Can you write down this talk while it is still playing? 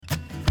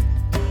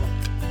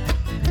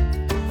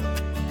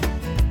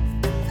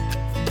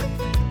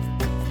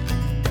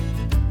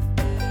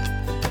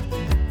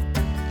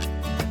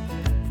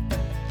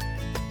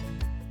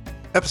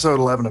Episode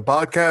 11 of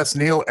podcast.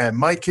 Neil and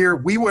Mike here.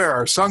 We wear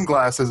our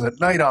sunglasses at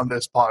night on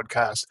this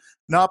podcast,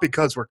 not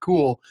because we're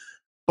cool,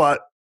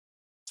 but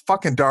it's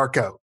fucking dark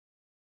out.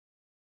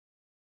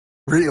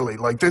 Really,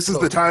 like this is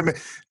the time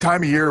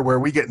of year where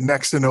we get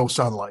next to no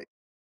sunlight.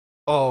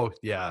 Oh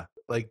yeah,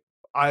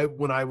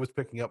 when I was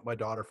picking up my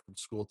daughter from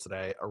school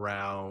today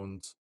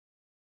around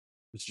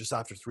it's just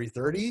after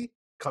 3:30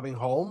 coming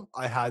home,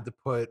 I had to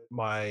put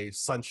my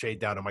sunshade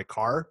down in my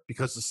car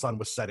because the sun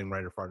was setting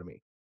right in front of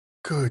me.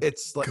 Good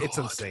It's God. it's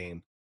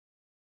insane.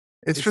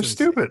 It's It's just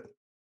insane. stupid.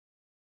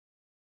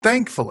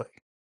 Thankfully,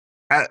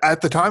 at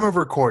the time of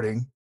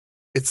recording,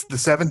 it's the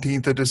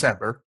 17th of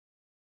December.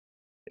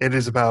 It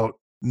is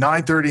about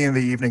 9:30 in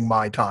the evening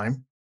my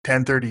time,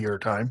 10:30 your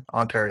time,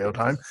 Ontario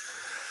time.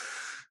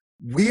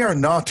 We are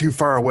not too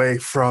far away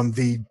from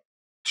the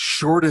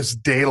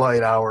shortest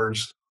daylight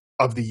hours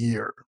of the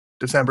year,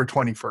 December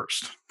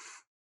 21st.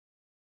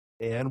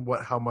 And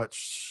how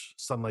much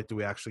sunlight do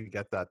we actually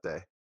get that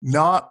day?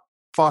 Not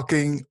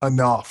fucking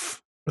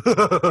enough.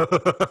 But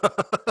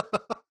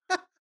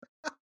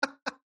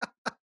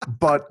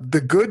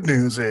the good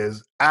news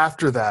is,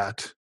 after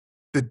that,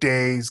 the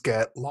days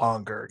get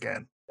longer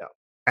again. Yeah.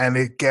 And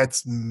it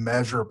gets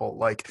measurable.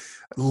 Like,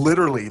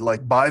 literally,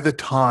 like by the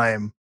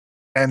time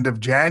end of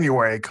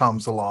January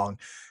comes along,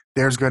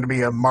 there's going to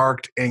be a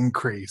marked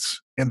increase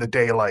in the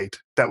daylight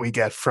that we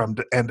get from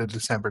the end of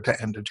December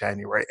to end of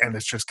January. And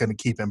it's just going to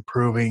keep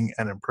improving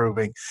and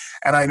improving.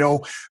 And I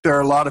know there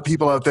are a lot of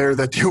people out there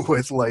that deal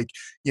with, like,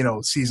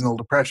 seasonal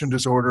depression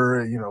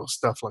disorder,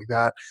 stuff like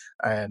that.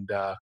 And,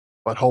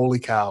 but holy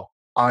cow,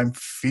 I'm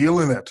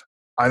feeling it.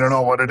 I don't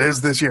know what it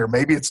is this year.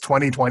 Maybe it's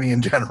 2020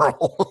 in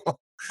general.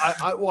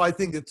 I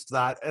think it's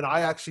that. And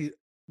I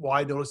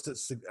noticed it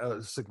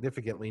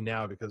significantly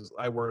now because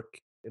I work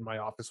in my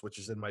office, which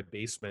is in my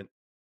basement,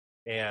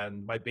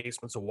 and my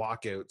basement's a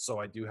walkout. So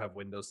I do have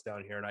windows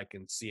down here and I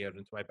can see out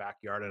into my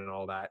backyard and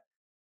all that.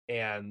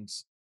 And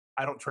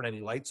I don't turn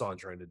any lights on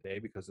during the day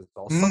because it's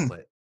all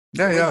sunlit.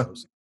 Yeah.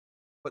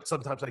 But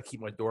sometimes I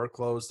keep my door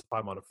closed if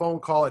I'm on a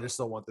phone call. I just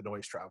don't want the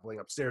noise traveling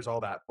upstairs,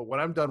 all that. But when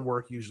I'm done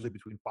work, usually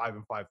between 5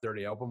 and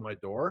 5:30, I open my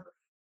door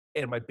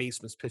and my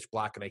basement's pitch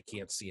black and I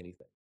can't see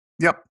anything.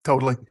 Yep,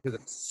 totally. Because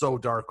it's so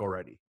dark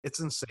already. It's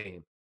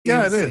insane.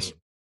 Yeah, it is.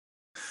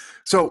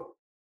 So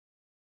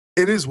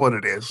it is what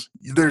it is.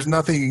 There's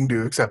nothing you can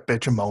do except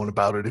bitch and moan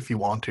about it if you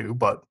want to,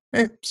 but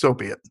so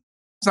be it.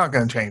 It's not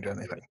going to change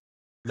anything.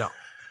 No.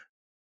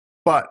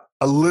 But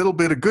a little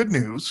bit of good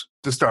news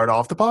to start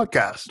off the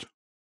podcast.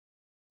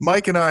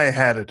 Mike and I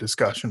had a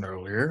discussion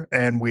earlier,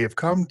 and we have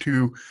come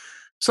to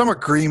some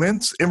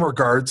agreements in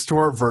regards to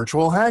our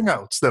virtual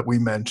hangouts that we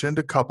mentioned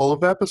a couple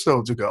of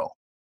episodes ago.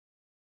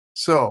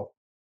 So,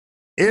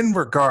 in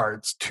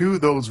regards to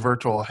those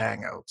virtual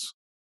hangouts,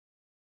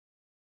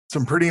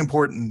 some pretty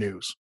important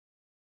news.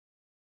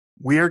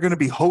 We are going to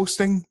be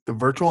hosting the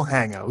virtual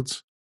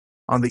hangouts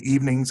on the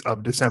evenings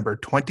of December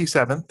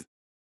 27th,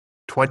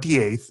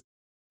 28th,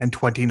 and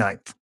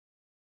 29th.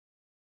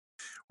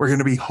 We're going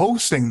to be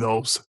hosting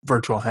those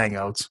virtual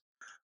hangouts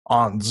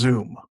on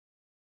Zoom.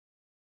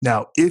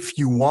 Now, if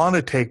you want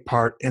to take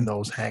part in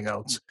those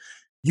hangouts,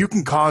 you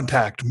can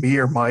contact me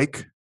or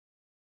Mike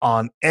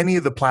on any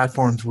of the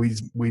platforms we've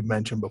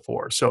mentioned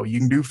before. So you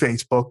can do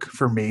Facebook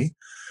for me.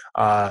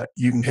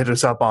 You can hit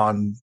us up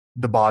on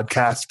the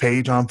podcast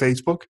page on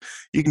Facebook.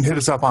 You can hit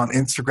us up on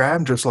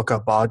Instagram. Just look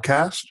up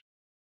Podcast.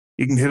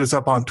 You can hit us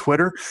up on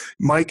Twitter.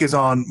 Mike is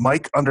on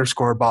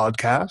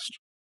Mike_Podcast.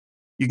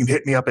 You can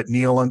hit me up at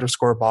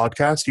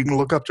Neil_Podcast. You can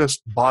look up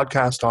just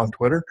Podcast on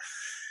Twitter.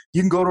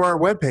 You can go to our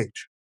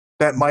webpage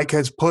that Mike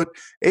has put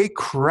a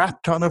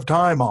crap ton of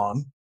time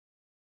on.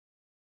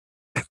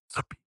 It's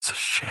a piece of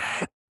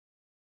shit.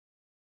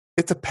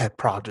 It's a pet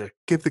project.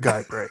 Give the guy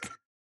a break.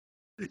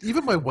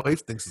 Even my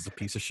wife thinks it's a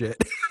piece of shit.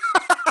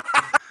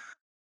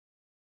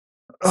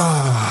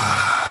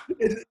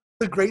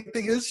 The great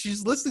thing is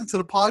she's listening to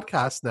the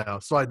podcast now,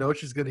 so I know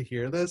she's going to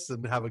hear this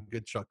and have a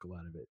good chuckle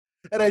out of it.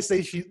 And I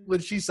say when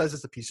she says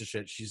it's a piece of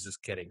shit, she's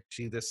just kidding.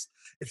 She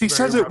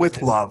says it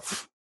with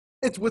love.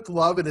 It's with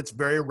love, and it's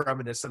very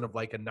reminiscent of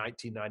like a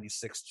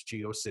 1996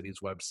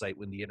 GeoCities website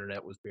when the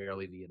internet was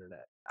barely the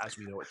internet as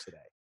we know it today.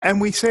 And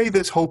we say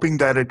this hoping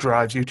that it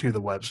drives you to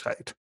the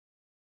website.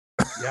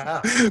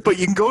 Yeah. But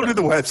you can go to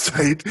the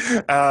website,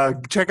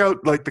 check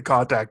out like the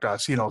contact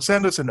us,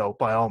 send us a note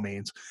by all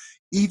means.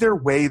 Either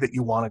way that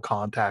you want to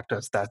contact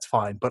us, that's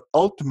fine. But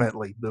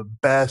ultimately, the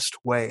best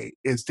way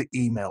is to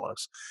email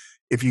us.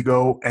 If you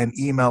go and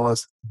email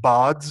us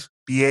bods,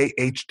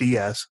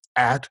 BAHDS,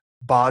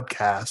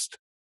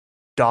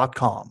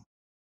 @bodcast.com,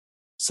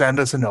 send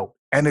us a note.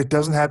 And it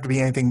doesn't have to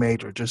be anything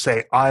major. Just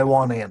say, I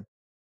want in.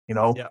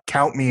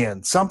 Count me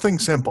in. Something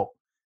simple.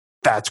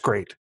 That's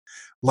great.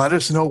 Let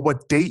us know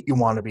what date you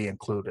want to be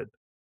included.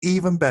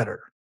 Even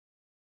better.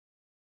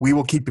 We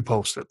will keep you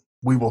posted.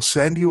 We will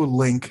send you a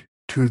link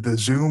to the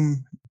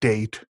Zoom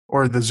date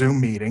or the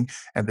Zoom meeting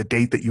and the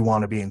date that you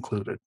want to be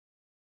included.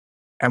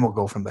 And we'll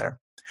go from there.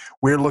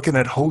 We're looking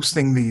at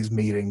hosting these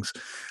meetings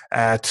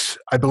at,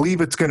 I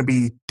believe it's going to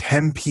be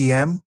 10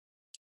 p.m.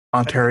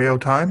 Ontario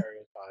time.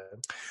 Ontario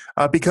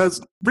time.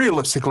 Because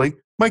realistically,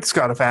 Mike's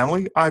got a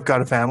family. I've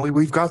got a family.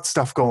 We've got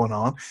stuff going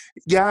on.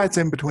 Yeah, it's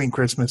in between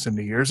Christmas and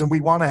New Year's, and we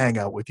want to hang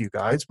out with you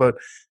guys, but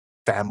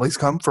families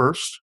come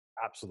first.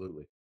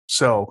 Absolutely.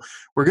 So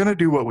we're going to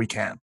do what we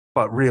can.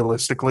 But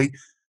realistically,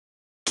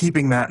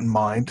 keeping that in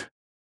mind,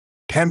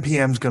 10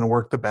 p.m. is going to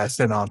work the best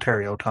in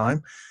Ontario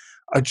time.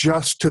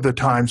 Adjust to the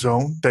time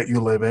zone that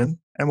you live in,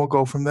 and we'll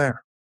go from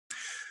there.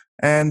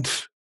 And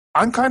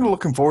I'm kind of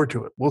looking forward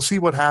to it. We'll see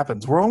what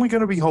happens. We're only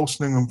going to be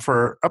hosting them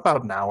for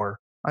about an hour.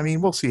 I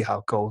mean, we'll see how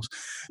it goes.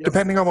 Yep.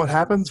 Depending on what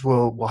happens,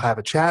 we'll have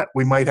a chat.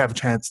 We might have a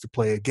chance to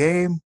play a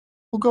game.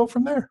 We'll go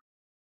from there.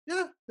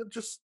 Yeah,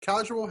 just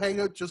casual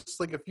hangout, just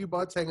like a few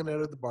buds hanging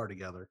out at the bar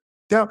together.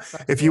 Yeah,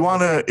 if you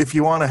want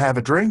to have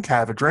a drink,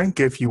 have a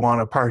drink. If you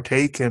want to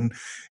partake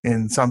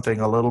in something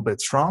a little bit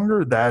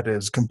stronger, that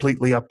is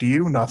completely up to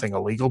you. Nothing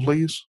illegal,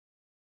 please.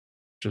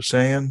 Just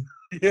saying.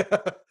 Yeah.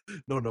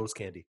 No nose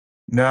candy.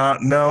 No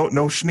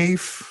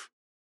schneef.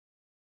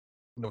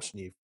 No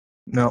schneef.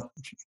 No.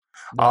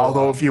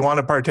 Although if you want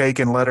to partake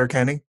in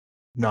Letterkenny,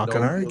 not no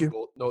going to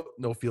argue.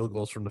 No field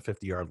goals from the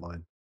 50-yard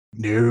line.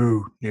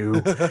 No.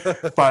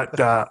 but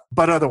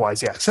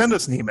otherwise, yeah, send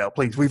us an email,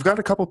 please. We've got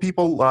a couple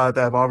people that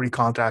have already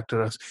contacted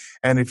us.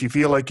 And if you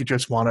feel like you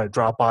just want to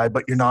drop by,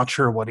 but you're not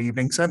sure what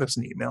evening, send us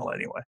an email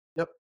anyway.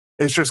 Yep.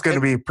 It's just going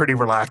to be a pretty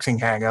relaxing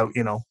hangout,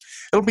 you know.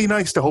 It'll be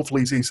nice to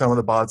hopefully see some of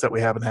the bods that we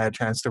haven't had a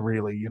chance to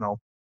really, you know,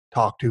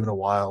 talk to in a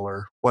while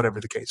or whatever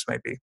the case may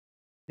be.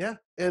 Yeah,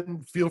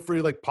 and feel free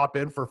to like pop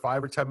in for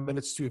 5 or 10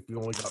 minutes too if you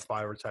only got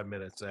 5 or 10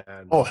 minutes.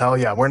 And oh hell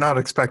yeah, we're not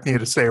expecting you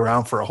to stay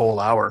around for a whole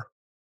hour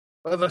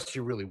unless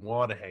you really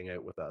want to hang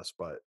out with us.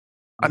 But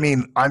I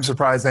mean, I'm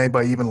surprised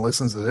anybody even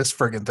listens to this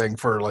friggin' thing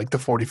for like the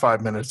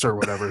 45 minutes or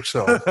whatever.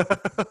 So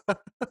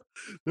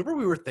remember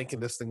we were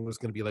thinking this thing was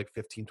going to be like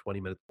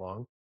 15-20 minutes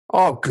long.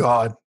 Oh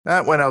god,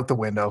 that went out the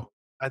window.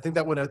 I think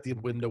that went out the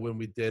window when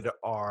we did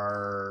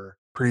our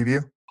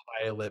Preview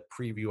pilot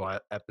preview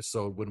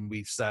episode when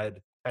we said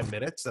 10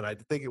 minutes, and I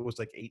think it was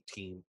like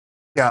 18.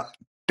 Yeah,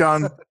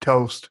 done.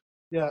 Toast.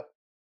 Yeah.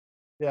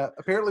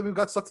 Apparently we've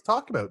got stuff to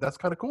talk about. That's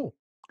kind of cool.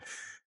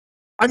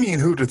 I mean,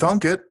 who'd have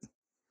thunk it?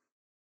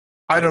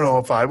 I don't know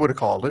if I would have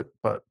called it,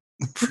 but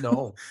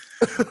no.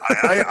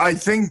 I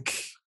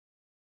think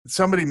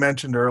somebody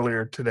mentioned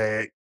earlier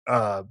today,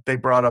 they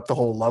brought up the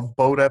whole Love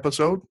Boat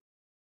episode.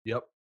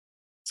 Yep.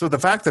 So the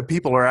fact that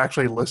people are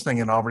actually listening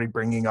and already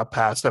bringing up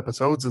past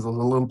episodes is a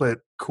little bit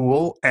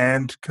cool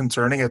and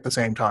concerning at the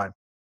same time.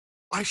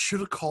 I should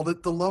have called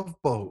it the Love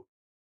Boat.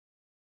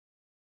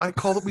 We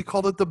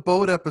called it the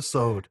boat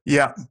episode.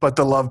 Yeah, but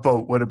the Love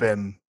Boat would have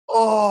been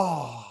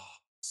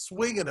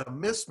swing and a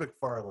miss,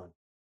 McFarland.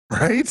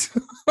 Right?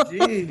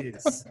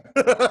 Jeez.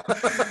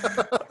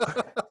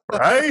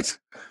 Right?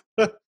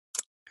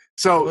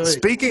 So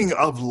speaking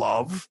of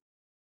love,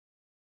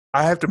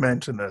 I have to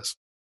mention this.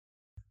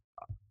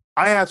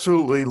 I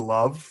absolutely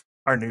love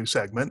our new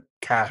segment,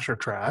 Cash or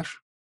Trash.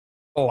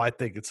 Oh, I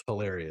think it's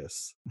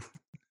hilarious.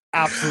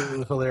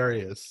 Absolutely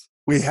hilarious.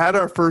 We had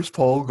our first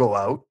poll go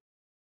out,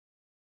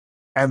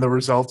 and the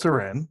results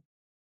are in.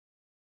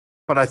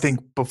 But I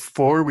think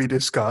before we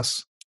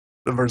discuss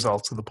the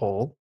results of the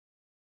poll,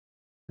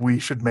 we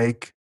should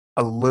make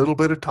a little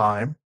bit of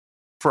time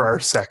for our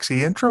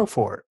sexy intro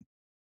for it.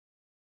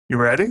 You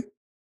ready?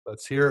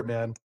 Let's hear it,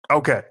 man.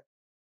 Okay.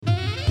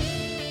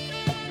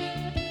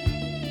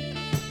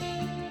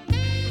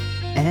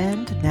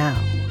 And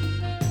now,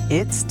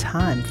 it's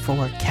time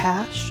for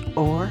Cash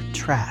or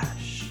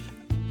Trash.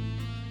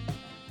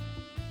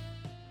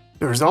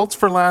 The results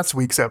for last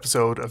week's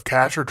episode of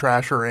Cash or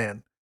Trash are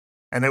in,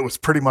 and it was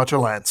pretty much a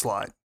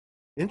landslide.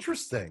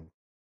 Interesting.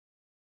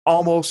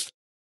 Almost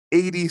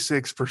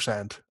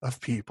 86% of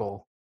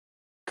people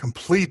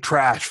complete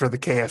trash for the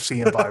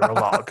KFC and Viral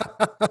Log.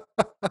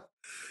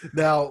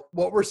 Now,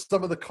 what were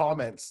some of the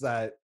comments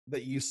that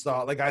you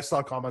saw? Like, I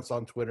saw comments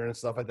on Twitter and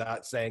stuff like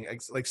that saying,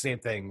 like, same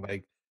thing,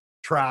 like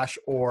trash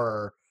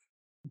or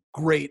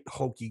great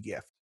hokey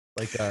gift.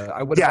 Like,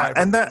 I would. Yeah,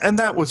 and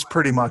that was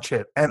pretty much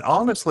it. And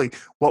honestly,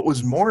 what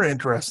was more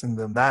interesting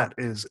than that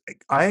is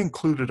I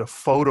included a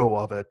photo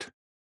of it,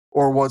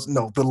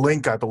 the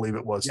link, I believe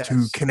it was,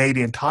 to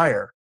Canadian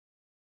Tire,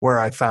 where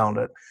I found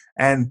it.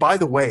 And by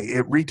the way,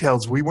 it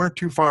retails. We weren't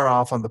too far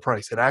off on the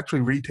price. It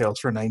actually retails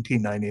for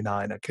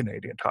 $19.99 at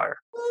Canadian Tire.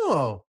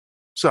 Oh,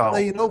 so now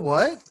you know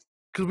what?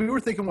 Because we were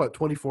thinking what,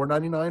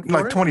 $24.99 for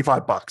like it?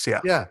 $25,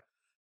 yeah. Yeah,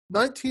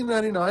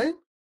 $19.99.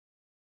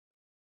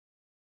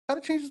 Kind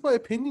of changes my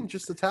opinion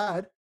just a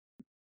tad.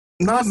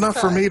 Not enough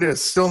for me to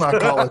still not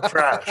call it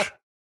trash.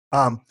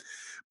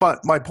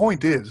 But my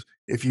point is,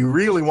 if you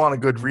really want a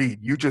good read,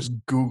 you just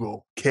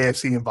Google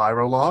KFC and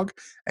Viral Log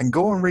and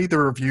go and read the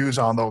reviews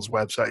on those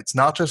websites.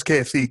 Not just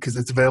KFC, because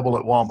it's available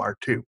at Walmart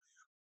too.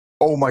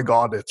 Oh my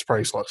God, it's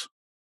priceless.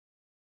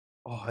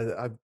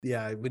 Oh,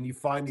 yeah. When you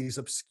find these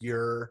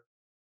obscure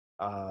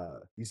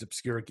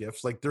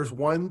gifts, like there's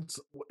ones.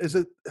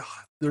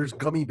 There's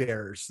gummy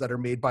bears that are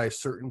made by a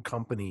certain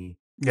company.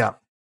 Yeah.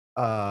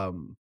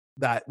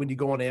 That when you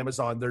go on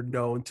Amazon, they're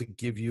known to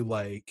give you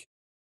like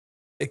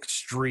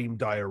extreme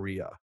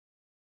diarrhea.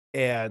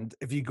 And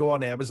if you go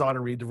on Amazon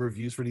and read the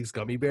reviews for these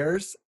gummy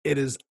bears, it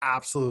is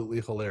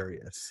absolutely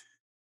hilarious.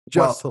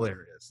 Just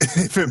hilarious.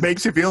 If it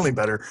makes you feel any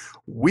better,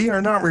 we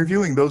are not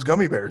reviewing those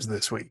gummy bears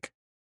this week.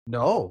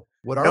 No.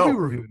 What are we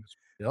reviewing?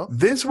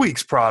 This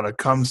week's product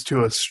comes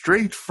to us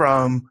straight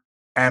from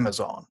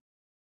Amazon.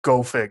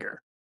 Go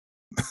figure.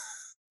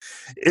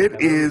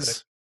 It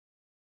is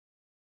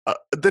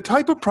the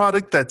type of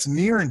product that's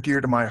near and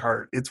dear to my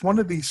heart. It's one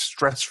of these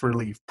stress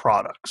relief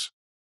products.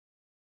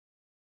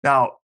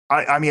 Now,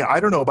 I mean, I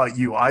don't know about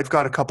you. I've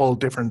got a couple of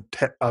different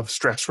of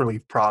stress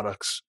relief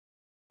products,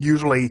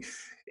 usually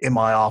in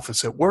my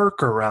office at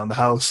work or around the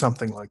house,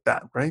 something like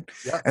that, right?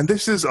 Yeah. And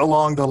this is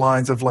along the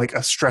lines of like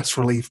a stress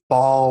relief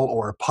ball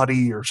or a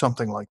putty or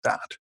something like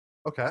that.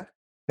 Okay.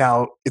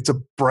 Now, it's a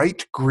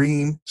bright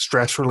green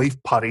stress relief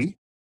putty.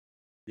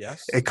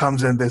 Yes. It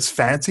comes in this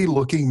fancy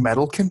looking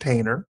metal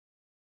container.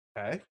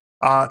 Okay.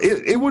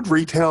 It would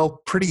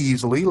retail pretty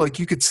easily. Like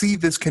you could see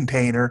this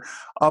container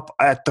up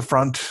at the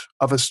front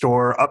of a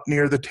store, up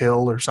near the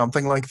till or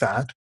something like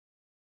that.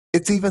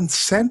 It's even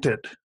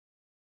scented.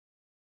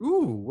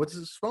 Ooh, what does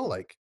it smell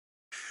like?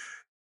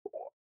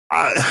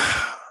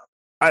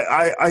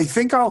 I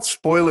think I'll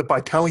spoil it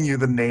by telling you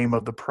the name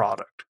of the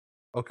product.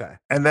 Okay.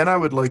 And then I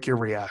would like your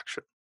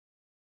reaction.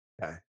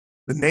 Okay.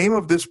 The name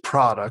of this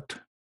product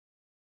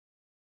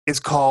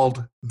is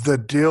called the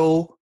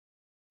Dill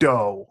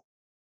Dough.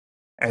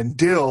 And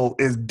dill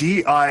is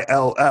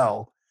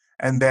D-I-L-L.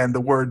 And then the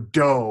word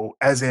dough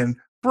as in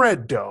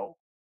bread dough.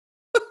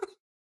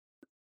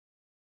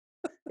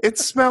 It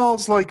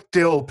smells like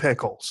dill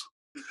pickles.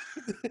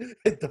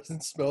 It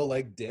doesn't smell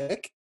like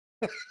dick.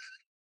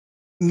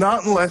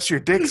 Not unless your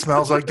dick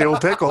smells like dill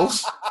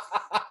pickles.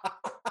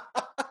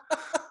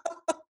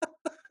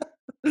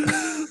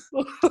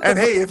 And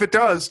hey, if it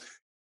does,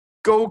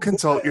 go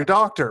consult your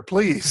doctor,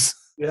 please.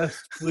 Yes,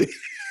 please.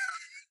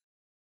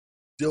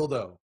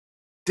 Dildo.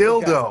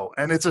 Dildo,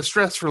 okay. And it's a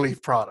stress relief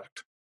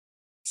product.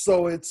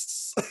 So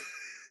it's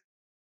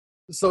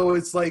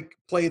like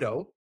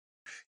Play-Doh.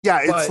 Yeah,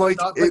 it's like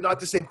not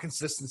the same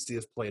consistency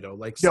as Play-Doh.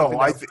 Like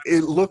no,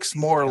 it looks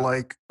more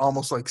like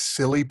almost like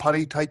silly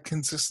putty type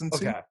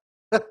consistency. Okay.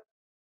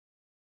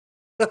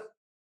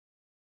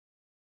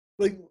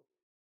 Like,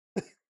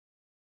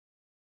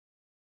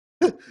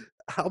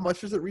 how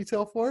much does it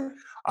retail for?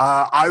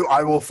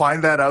 I will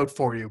find that out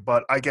for you,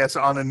 but I guess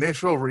on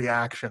initial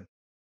reaction,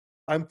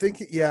 I'm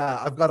thinking. Yeah,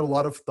 I've got a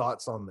lot of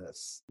thoughts on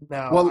this.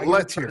 Now, well,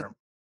 let's hear them.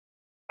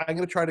 I'm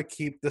going to try to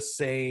keep the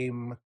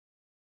same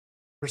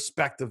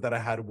perspective that I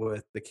had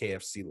with the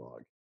KFC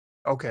log.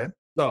 Okay.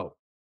 So,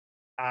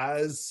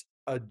 as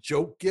a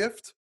joke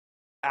gift,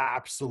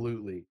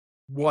 absolutely.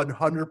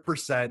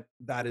 100%.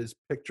 That is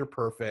picture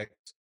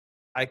perfect.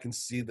 I can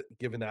see that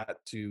giving that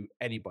to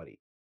anybody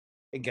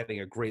and getting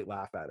a great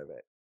laugh out of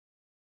it.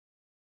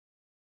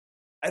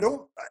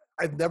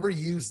 I've never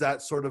used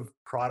that sort of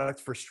product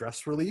for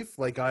stress relief.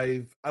 Like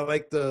I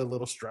like the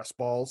little stress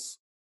balls.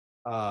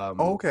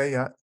 Okay,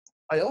 yeah.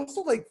 I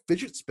also like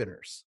fidget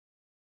spinners.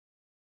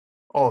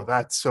 Oh,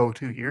 that's so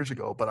 2 years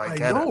ago, but I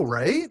get know, it.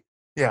 Right?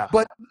 Yeah.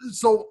 But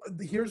so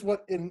here's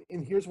what, and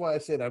here's why I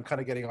said I'm kind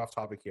of getting off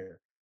topic here.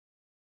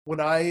 When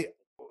I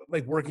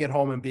like working at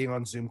home and being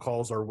on Zoom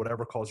calls or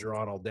whatever calls you're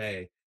on all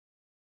day,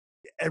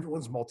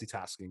 everyone's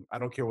multitasking. I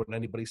don't care what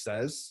anybody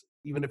says.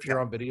 Even if you're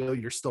on video,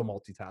 you're still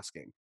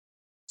multitasking.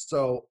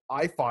 So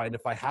I find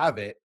if I have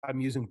it, I'm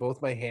using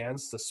both my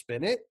hands to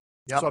spin it.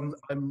 Yep. So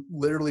I'm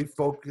literally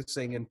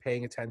focusing and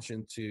paying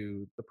attention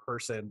to the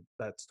person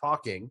that's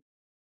talking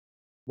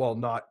while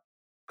not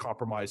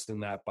compromising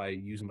that by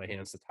using my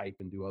hands to type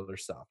and do other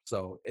stuff.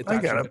 So it's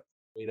actually a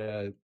way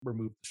to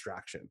remove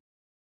distraction.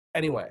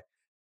 Anyway,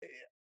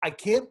 I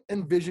can't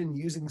envision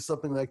using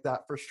something like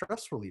that for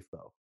stress relief,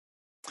 though.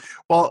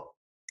 Well,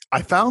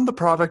 I found the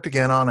product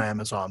again on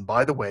Amazon.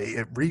 By the way,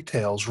 it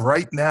retails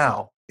right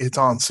now. It's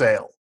on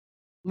sale.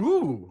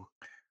 Ooh.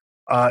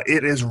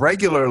 It is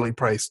regularly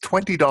priced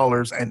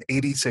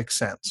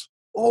 $20.86.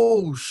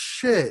 Oh,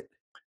 shit.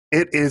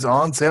 It is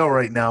on sale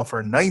right now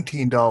for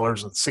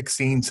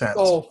 $19.16.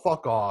 Oh,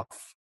 fuck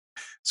off.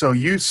 So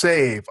you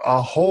save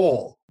a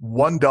whole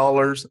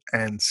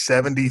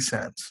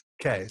 $1.70.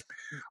 Okay.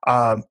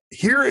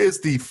 Here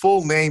is the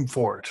full name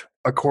for it,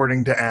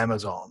 according to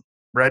Amazon.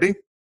 Ready?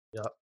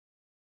 Yep.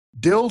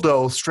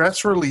 Dildo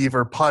Stress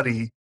Reliever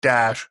Putty -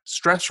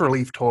 stress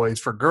relief toys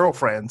for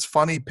girlfriends,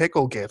 funny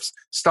pickle gifts,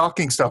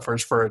 stocking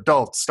stuffers for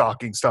adults,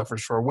 stocking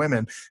stuffers for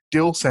women,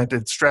 dill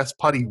scented stress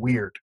putty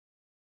weird.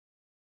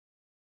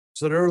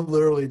 So they're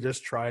literally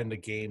just trying to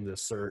game the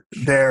search.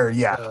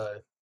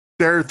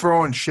 They're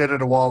throwing shit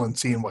at a wall and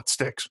seeing what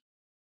sticks.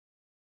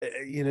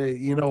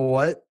 You know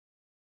what?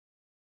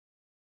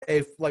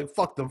 Hey, like,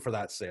 fuck them for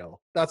that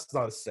sale. That's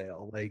not a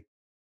sale. Like,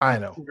 I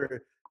know.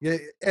 Yeah,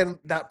 and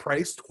that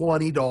price,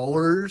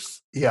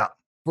 $20. Yeah.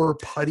 For a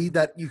putty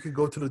that you could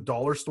go to the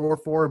dollar store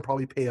for and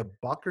probably pay $1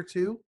 or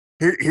 $2.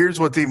 Here's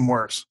what's even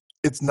worse.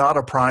 it's not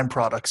a Prime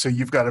product, so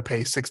you've got to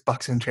pay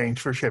 $6 and change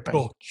for shipping.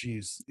 Oh,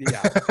 jeez.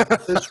 Yeah.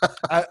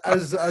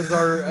 as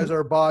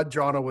our bod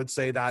Jono would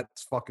say,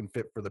 that's fucking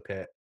fit for the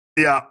pit.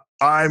 Yeah,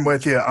 I'm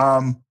with you.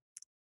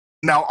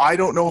 Now I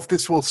don't know if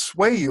this will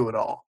sway you at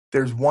all.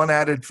 There's one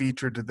added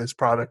feature to this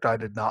product I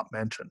did not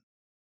mention.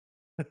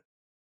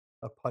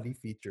 A putty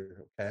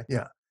feature, okay?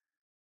 Yeah.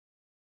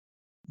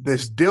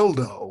 This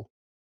dildo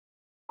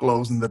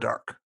glows in the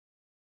dark.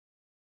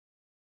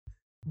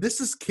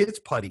 This is kids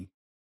putty.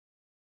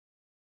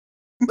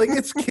 Like,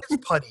 it's kids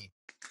putty.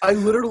 I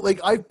literally,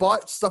 I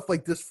bought stuff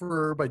like this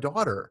for my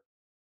daughter.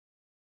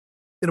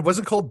 And it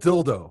wasn't called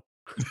dildo.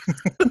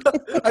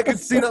 I could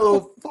see that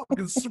little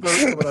fucking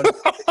smirk coming out.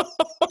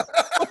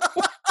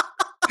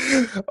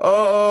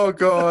 Oh,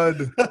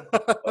 God.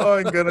 Oh,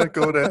 I'm going to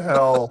go to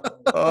hell.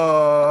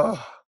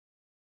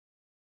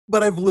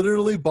 But I've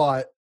literally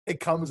bought, it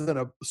comes in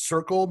a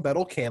circle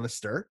metal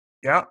canister.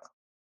 Yeah.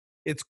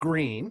 It's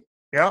green.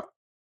 Yeah.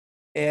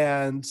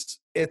 And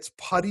it's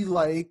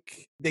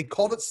putty-like. They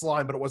called it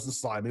slime, but it wasn't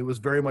slime. It was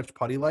very much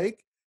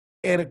putty-like.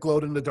 And it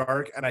glowed in the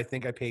dark, and I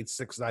think I paid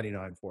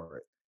 $6.99 for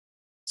it.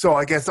 So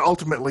I guess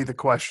ultimately the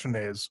question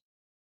is,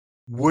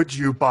 would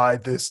you buy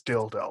this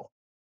dildo?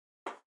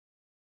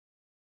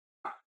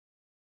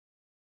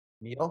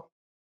 Neil?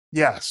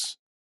 Yes.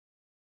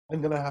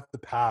 I'm going to have to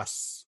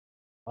pass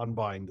on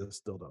buying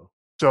this dildo.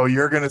 So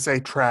you're going to say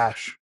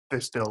trash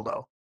this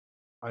dildo.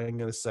 I'm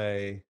going to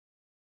say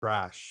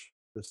trash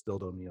this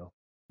dildo, Neil.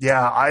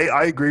 Yeah,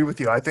 I agree with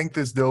you. I think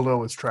this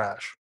dildo is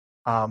trash.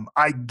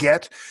 I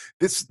get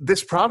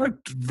this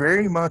product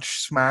very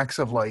much smacks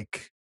of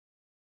like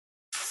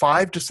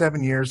 5 to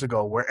 7 years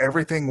ago where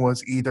everything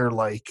was either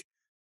like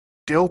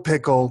dill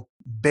pickle,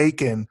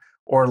 bacon,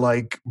 or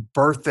like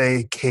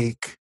birthday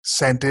cake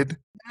scented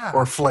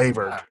or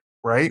flavored,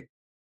 right?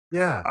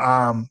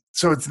 Yeah.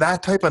 So it's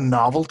that type of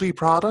novelty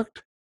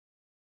product.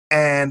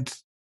 And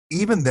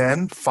even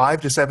then,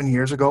 5 to 7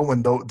 years ago,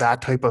 when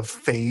that type of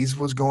phase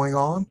was going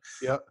on,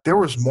 there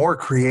was more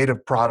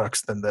creative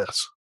products than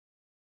this.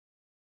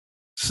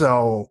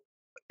 So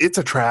it's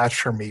a trash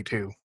for me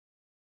too.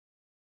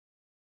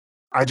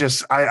 I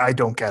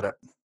don't get it.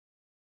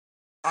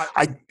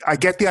 I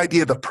get the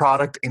idea of the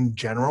product in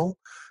general,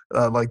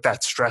 like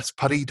that stress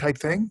putty type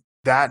thing.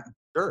 That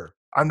Sure.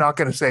 I'm not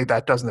going to say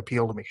that doesn't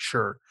appeal to me,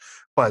 sure.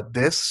 But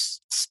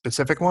this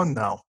specific one,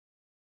 no.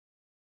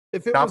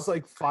 If it was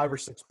like $5 or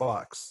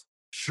 $6,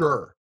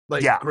 sure.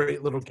 Like,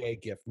 great little gay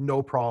gift,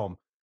 no problem.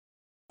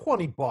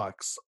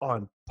 $20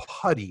 on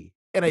putty.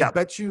 And I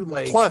bet you,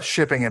 like, plus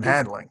shipping and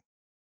handling.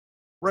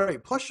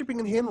 Right. Plus shipping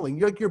and handling.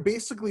 You're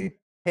basically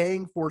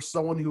paying for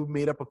someone who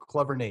made up a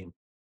clever name.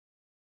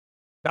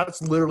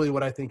 That's literally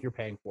what I think you're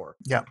paying for.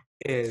 Yeah.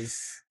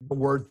 Is the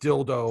word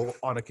dildo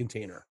on a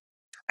container.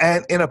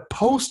 And in a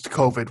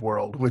post-COVID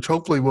world, which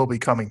hopefully will be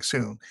coming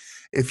soon,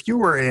 if you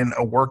were in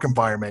a work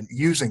environment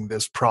using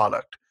this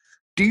product,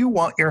 do you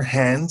want your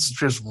hands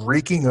just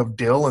reeking of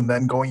dill and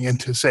then going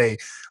into, say,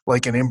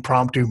 like an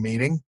impromptu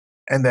meeting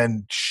and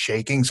then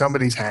shaking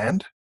somebody's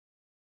hand?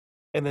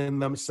 And then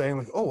them saying,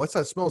 like, oh, what's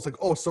that smell? It's like,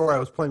 oh, sorry, I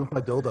was playing with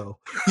my dildo.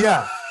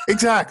 Yeah,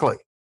 exactly.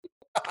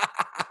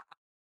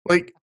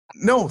 Like,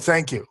 no,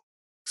 thank you.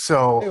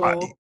 So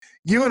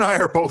you and I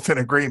are both in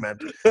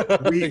agreement.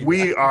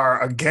 We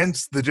are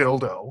against the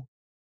dildo.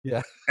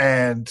 Yeah.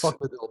 And fuck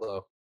the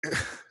dildo.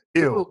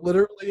 Ew.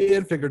 Literally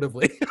and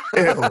figuratively.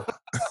 Ew.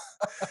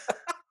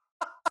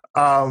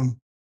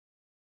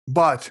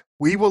 But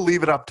we will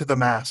leave it up to the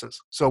masses.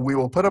 So we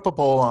will put up a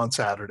poll on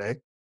Saturday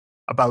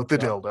about the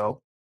dildo,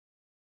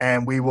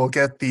 and we will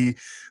get the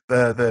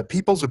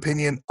people's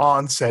opinion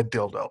on said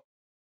dildo.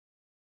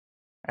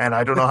 And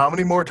I don't know how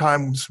many more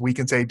times we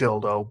can say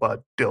dildo,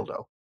 but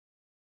dildo.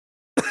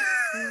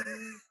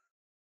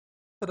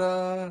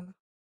 Ta-da.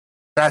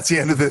 That's the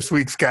end of this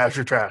week's Cash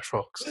or Trash,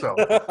 folks. So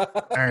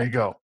there you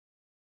go.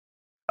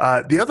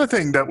 The other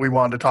thing that we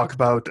wanted to talk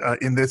about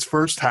in this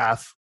first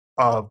half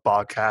of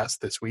podcast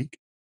this week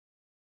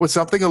was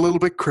something a little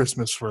bit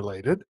Christmas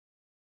related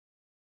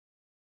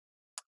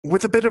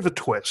with a bit of a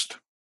twist.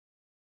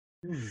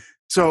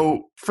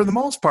 So for the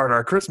most part,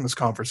 our Christmas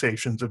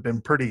conversations have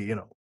been pretty,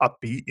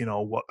 upbeat,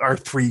 what our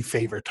 3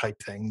 favorite type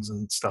things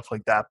and stuff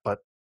like that. But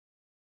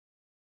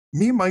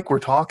me and Mike were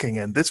talking,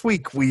 and this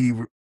week we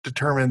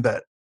determined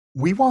that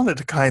we wanted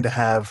to kind of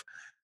have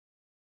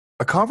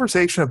a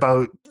conversation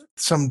about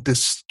some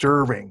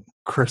disturbing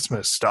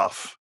Christmas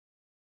stuff.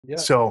 Yeah.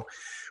 So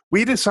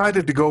we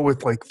decided to go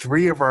with like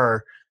 3 of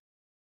our,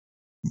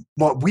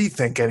 what we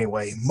think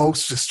anyway,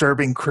 most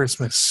disturbing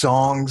Christmas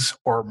songs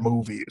or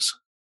movies.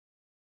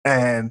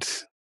 And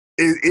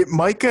it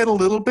might get a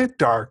little bit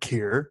dark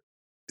here.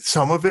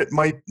 Some of it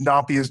might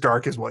not be as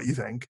dark as what you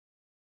think.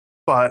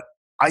 But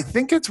I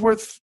think it's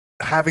worth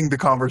having the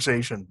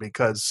conversation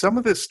because some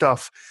of this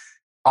stuff,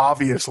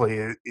 obviously,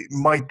 it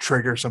might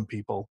trigger some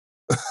people.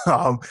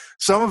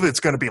 Some of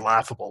it's going to be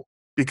laughable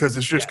because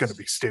it's just going to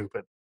be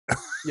stupid.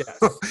 Yes.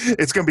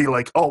 It's going to be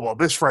like, oh, well,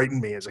 this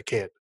frightened me as a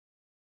kid.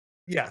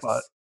 Yes.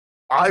 But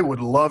I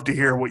would love to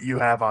hear what you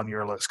have on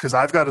your list because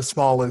I've got a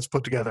small list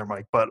put together,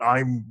 Mike, but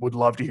I would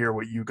love to hear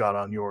what you got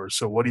on yours.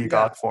 So what do you Yeah.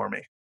 got for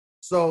me?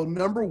 So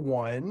number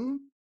one,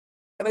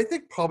 and I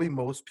think probably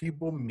most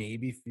people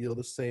maybe feel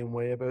the same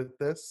way about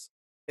this,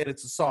 and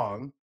it's a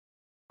song.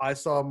 I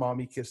Saw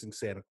Mommy Kissing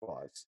Santa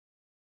Claus.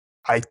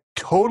 I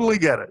totally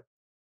get it.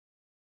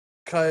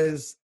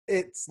 Because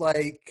it's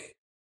like,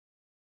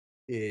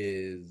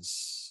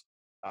 is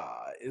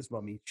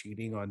mommy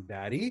cheating on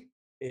daddy?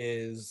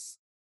 Is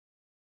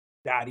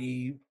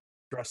daddy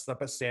dressed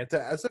up as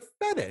Santa as a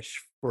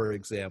fetish, for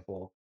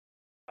example?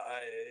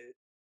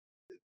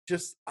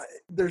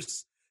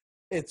 There's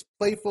it's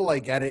playful. I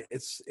get it.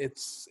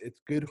 It's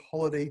good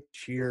holiday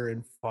cheer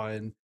and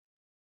fun,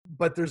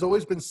 but there's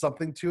always been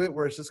something to it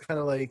where it's just kind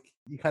of like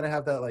you kind of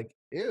have that like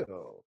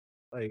ew,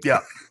 like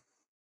Yeah.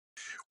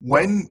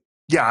 so,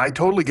 Yeah, I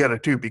totally get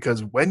it too,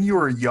 because when you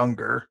were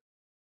younger,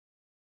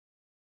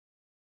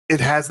 it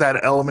has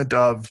that element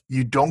of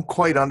you don't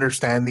quite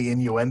understand the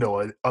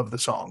innuendo of the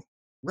song.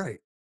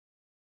 right,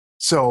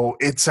 So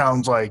it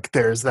sounds like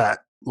there's that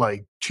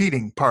like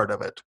cheating part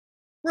of it.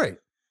 right,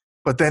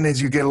 But then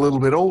as you get a little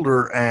bit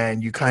older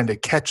and you kind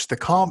of catch the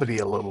comedy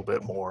a little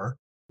bit more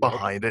Yep.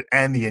 behind it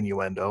and the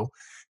innuendo,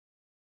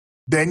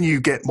 then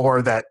you get more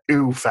of that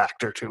ooh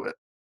factor to it.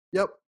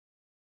 yep,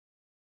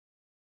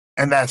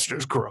 And that's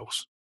just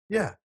gross.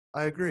 yeah,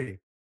 I agree.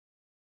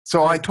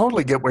 So I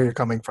totally get where you're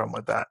coming from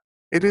with that.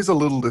 It is a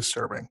little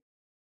disturbing.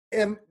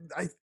 And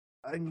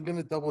I'm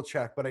gonna double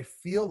check, but I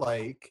feel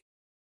like,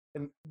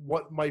 and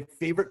what my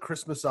favorite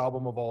Christmas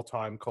album of all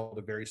time I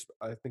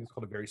think it's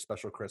called A Very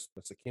Special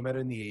Christmas. It came out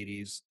in the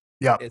 80s.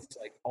 Yeah. It's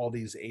like all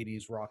these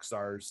 80s rock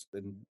stars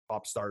and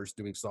pop stars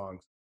doing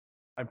songs.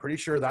 I'm pretty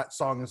sure that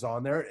song is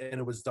on there, and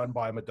it was done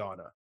by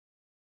Madonna.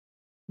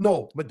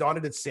 No, Madonna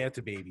did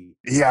Santa Baby.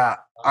 Yeah,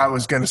 I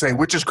was going to say,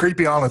 which is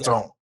creepy on its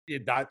own.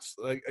 That's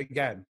like,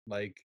 again,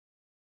 like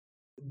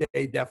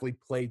they definitely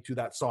played to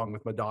that song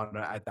with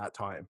Madonna at that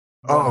time.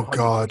 Oh 100%.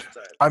 God.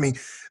 I mean,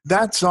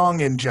 that song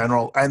in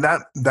general, and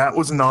that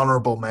was an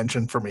honorable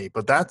mention for me,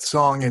 but that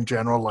song in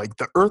general, like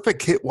the Eartha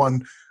Kitt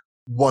one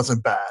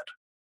wasn't bad.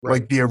 Right.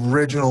 Like the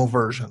original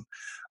version.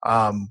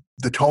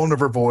 The tone of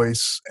her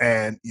voice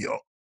and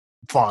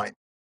fine.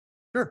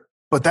 Sure.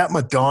 But that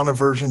Madonna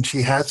version,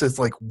 she has this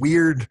like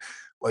weird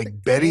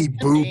like Betty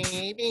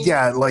Boop.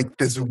 Yeah, like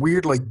this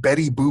weird like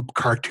Betty Boop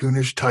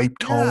cartoonish type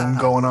tone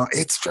going on.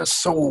 It's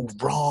just so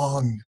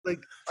wrong. Like,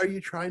 are you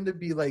trying to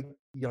be like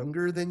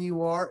younger than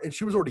you are? And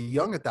she was already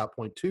young at that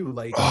point too.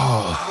 Like,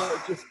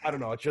 I don't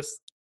know.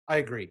 I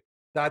agree.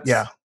 That's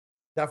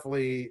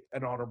definitely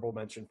an honorable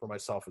mention for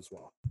myself as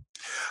well.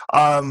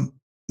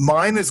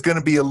 Mine is going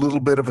to be a little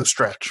bit of a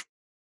stretch,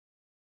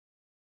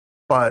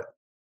 but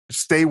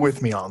stay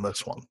with me on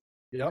this one.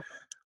 Yep.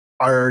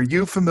 Are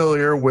you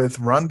familiar with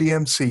Run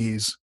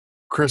DMC's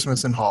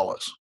Christmas in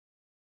Hollis?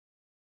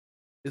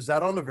 Is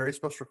that on A Very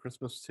Special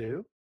Christmas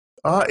too?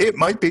 It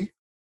might be.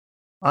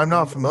 I'm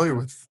not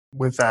familiar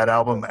with that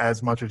album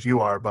as much as you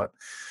are, but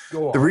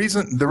the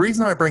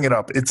reason I bring it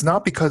up, it's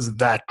not because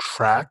that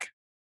track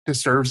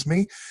disturbs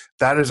me.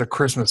 That is a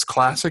Christmas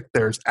classic.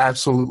 There's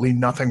absolutely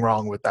nothing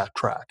wrong with that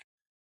track.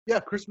 Yeah,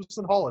 Christmas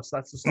in Hollis.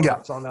 That's the song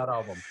that's on that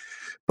album.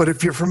 But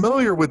if you're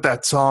familiar with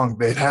that song,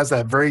 it has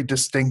that very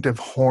distinctive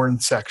horn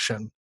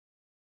section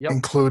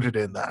included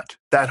in that.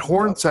 That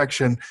horn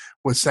section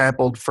was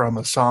sampled from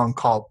a song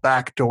called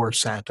Backdoor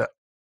Santa.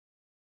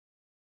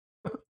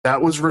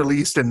 That was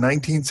released in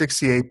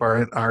 1968 by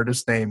an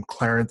artist named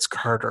Clarence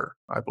Carter,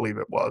 I believe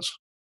it was.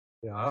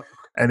 Yeah.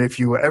 And if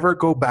you ever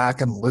go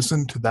back and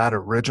listen to that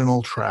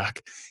original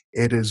track,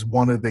 it is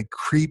one of the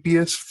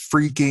creepiest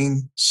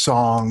freaking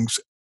songs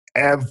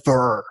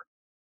ever.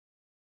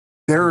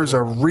 There is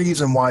a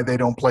reason why they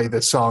don't play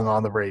this song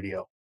on the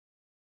radio.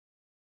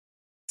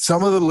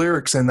 Some of the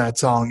lyrics in that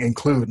song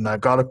include, and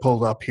I've got it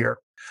pulled up here,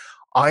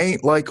 I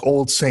ain't like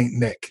old Saint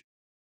Nick.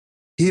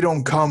 He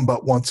don't come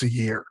but once a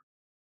year.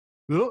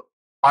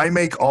 I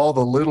make all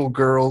the little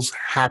girls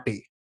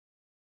happy.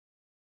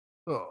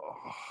 Oh.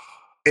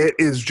 It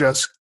is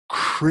just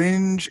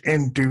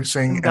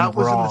cringe-inducing and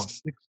wrong.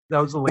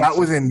 That was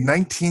in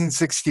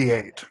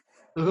 1968.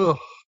 Ugh.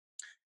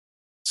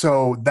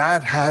 So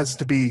that has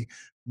to be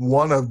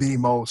one of the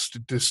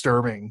most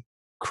disturbing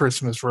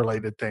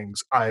Christmas-related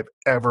things I've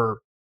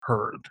ever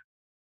heard.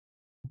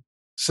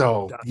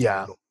 So,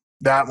 brutal.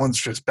 That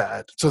one's just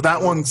bad. So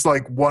that one's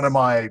like one of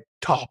my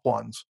top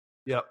ones.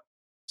 Yep.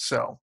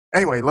 So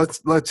anyway,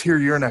 let's hear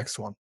your next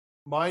one.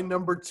 My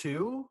number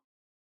two,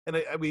 and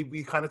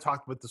we kind of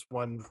talked about this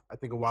one, I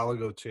think, a while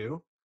ago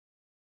too.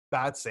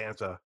 Bad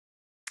Santa.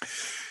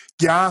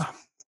 Yeah,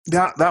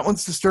 that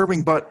one's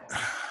disturbing, but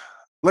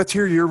let's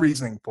hear your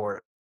reasoning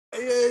for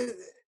it.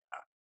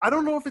 I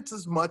don't know if it's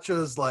as much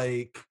as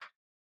like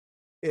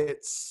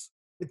it's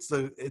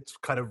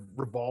kind of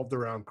revolved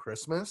around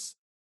Christmas,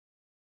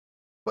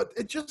 but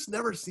it just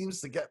never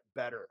seems to get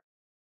better.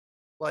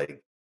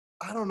 Like,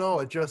 I don't know.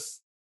 I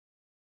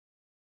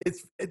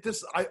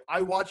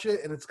watch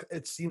it and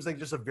it seems like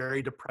just a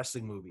very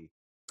depressing movie.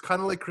 It's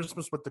kind of like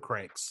Christmas with the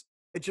Cranks.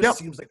 It just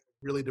seems like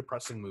really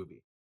depressing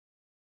movie.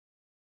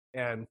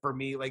 And for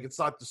me, like, it's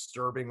not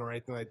disturbing or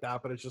anything like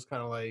that, but it's just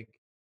kind of like,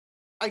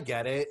 I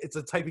get it. It's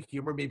a type of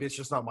humor. Maybe it's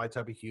just not my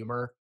type of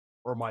humor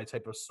or my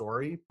type of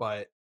story,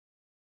 but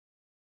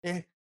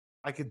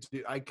I could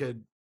do. I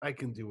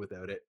can do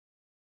without it.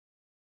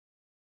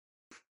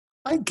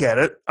 I get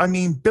it. I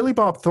mean, Billy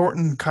Bob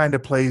Thornton kind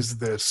of plays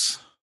this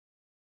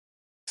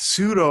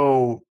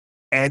pseudo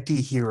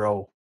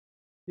anti-hero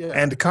Yeah.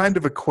 and to kind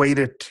of equate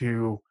it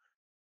to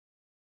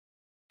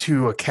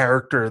a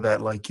character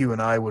that like you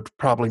and I would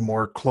probably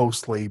more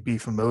closely be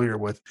familiar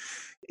with.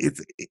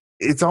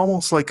 It's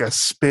almost like a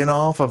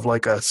spin-off of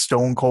like a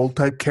Stone Cold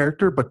type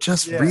character, but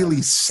just Yeah.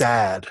 really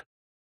sad.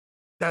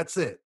 That's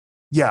it.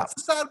 Yeah. It's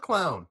a sad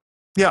clown.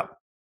 Yeah.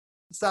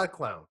 Sad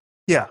clown.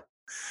 Yeah.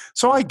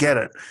 So I get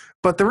it.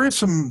 But there is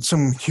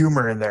some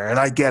humor in there, and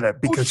I get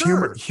it because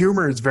sure.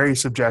 humor is very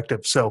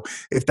subjective. So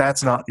if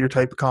that's not your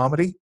type of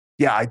comedy,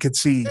 yeah, I could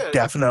see Yeah.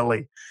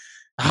 definitely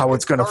how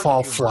it's going to dark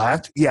fall humor.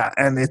 flat. Yeah,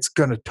 and it's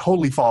going to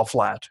totally fall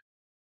flat.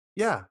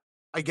 Yeah,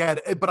 I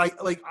get it, but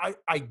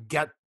I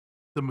get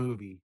the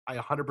movie. I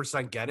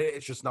 100% get it.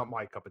 It's just not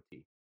my cup of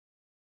tea.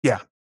 Yeah.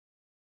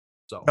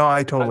 So No,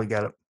 I totally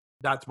get it.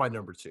 that's my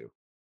number 2.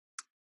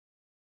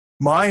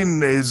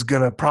 Mine is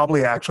going to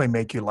probably actually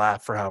make you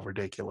laugh for how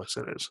ridiculous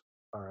it is.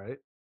 All right.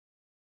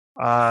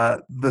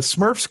 The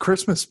Smurfs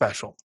Christmas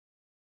special.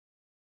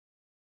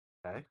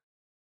 Okay.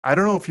 I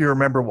don't know if you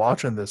remember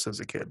watching this as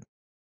a kid.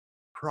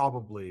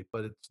 Probably,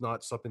 but it's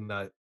not something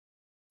that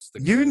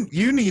sticks You out.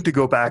 you need to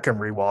go back and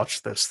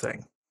rewatch this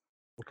thing.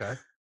 Okay.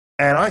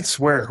 And I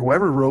swear,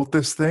 whoever wrote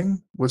this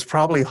thing was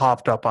probably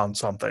hopped up on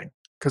something.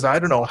 Because I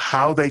don't know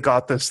how they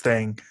got this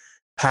thing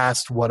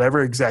past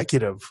whatever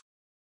executive.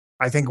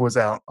 I think it was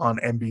out on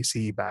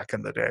NBC back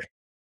in the day.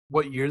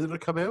 What year did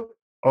it come out?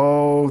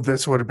 Oh,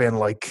 this would have been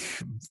like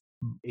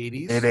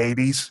 80s?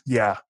 mid-'80s.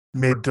 Yeah,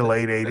 mid to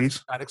late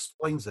 80s. That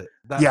explains it.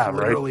 That Yeah, right.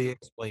 literally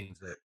explains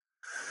it.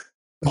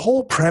 The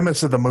whole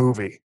premise of the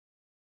movie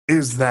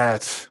is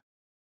that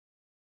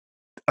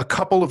a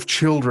couple of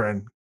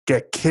children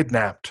get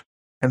kidnapped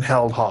and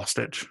held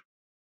hostage.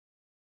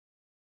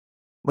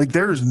 Like,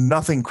 there's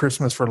nothing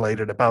Christmas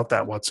related about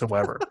that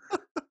whatsoever.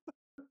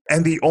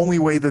 And the only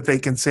way that they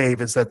can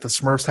save is that the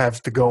Smurfs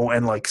have to go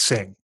and like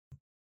sing.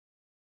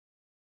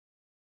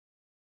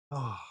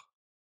 Oh,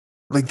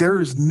 Like,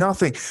 there is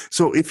nothing.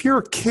 So if you're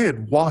a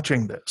kid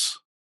watching this,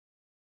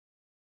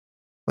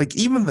 like,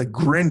 even the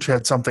Grinch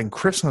had something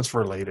Christmas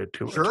related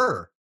to it.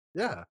 sure.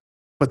 Yeah.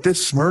 But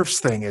this Smurfs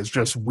thing is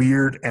just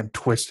weird and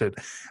twisted.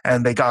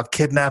 And they got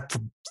kidnapped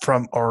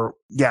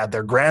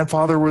their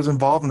grandfather was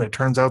involved, and it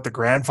turns out the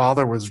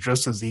grandfather was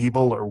just as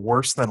evil or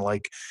worse than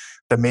like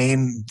the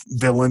main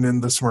villain in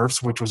the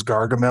Smurfs, which was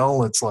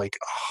Gargamel. It's like,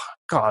 oh,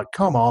 God,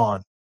 come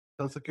on.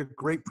 Sounds like a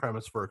great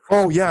premise for a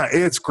Oh, yeah,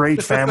 it's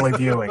great family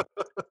viewing.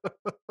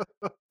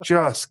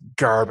 Just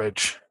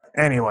garbage.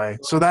 Anyway,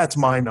 so that's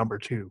my number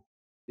 2.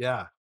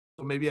 Yeah.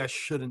 So maybe I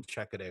shouldn't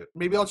check it out.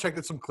 Maybe I'll check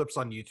out some clips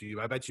on YouTube.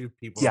 I bet you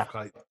people. Yeah.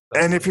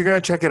 And if you're going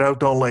to check it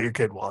out, don't let your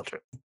kid watch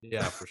it.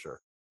 Yeah, for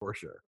sure. For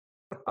sure.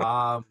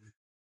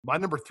 My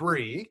number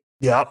 3,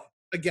 Yep.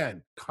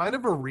 again, kind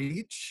of a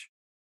reach,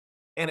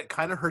 and it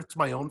kind of hurts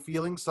my own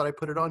feelings that I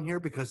put it on here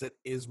because it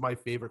is my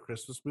favorite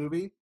Christmas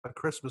movie, A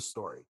Christmas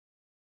Story.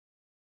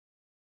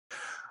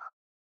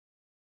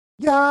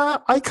 Yeah,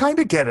 I kind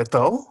of get it,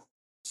 though.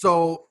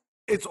 So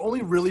it's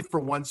only really for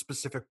one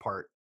specific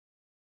part.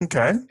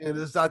 Okay. And it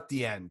is at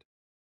the end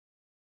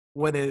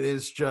when it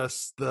is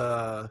just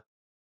the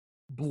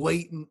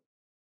blatant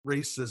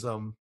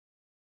racism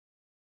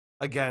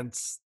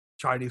against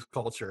Chinese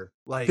culture.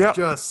 Like, Yep.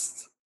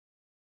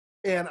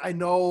 and I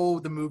know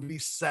the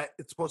movie's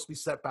it's supposed to be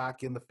set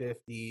back in the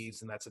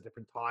 50s, and that's a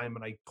different time,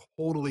 and I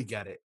totally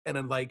get it. And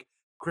then, like,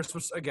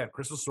 Christmas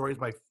Story is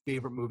my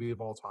favorite movie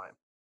of all time.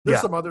 There's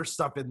Yeah. some other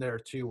stuff in there,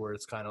 too, where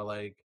it's kind of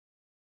like,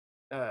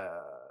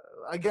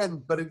 again,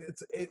 but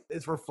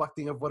it's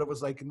reflecting of what it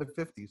was like in the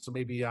 50s. So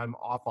maybe I'm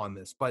off on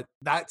this. But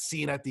that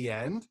scene at the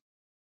end,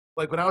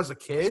 like when I was a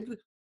kid,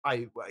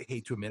 I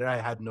hate to admit it,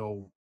 I had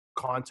no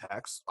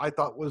context. I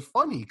thought was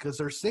funny because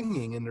they're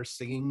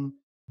singing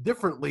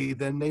differently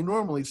than they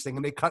normally sing,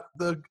 and they cut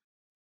the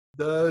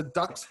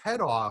duck's head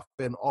off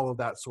and all of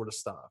that sort of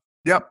stuff.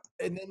 Yep.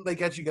 And then,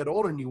 like, as you get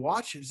older and you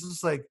watch it, it's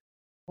just like,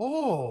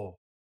 oh,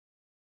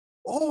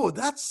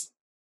 that's,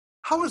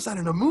 how is that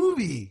in a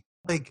movie?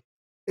 Like,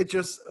 it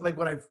just, like,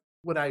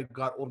 when I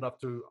got old enough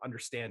to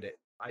understand it,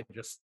 I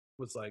just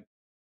was like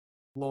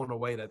blown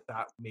away that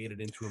made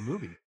it into a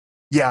movie.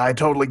 Yeah, I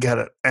totally get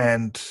it.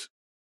 And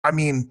I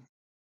mean,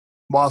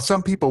 while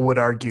some people would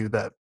argue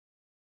that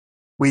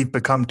we've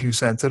become too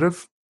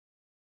sensitive,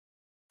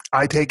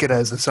 I take it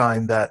as a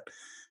sign that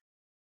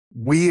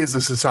we as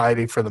a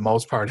society, for the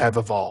most part, have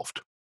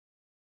evolved.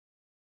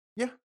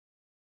 Yeah.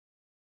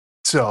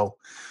 So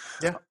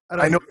Yeah.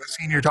 I know the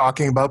scene you're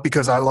talking about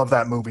because I love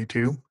that movie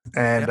too.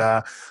 And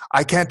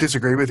I can't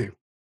disagree with you.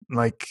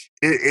 Like,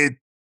 it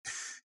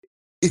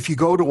if you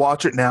go to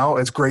watch it now,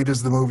 as great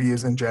as the movie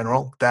is in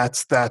general,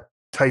 that's that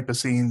type of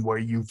scene where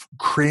you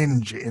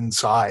cringe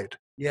inside.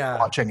 Yeah.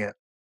 watching it.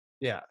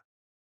 Yeah.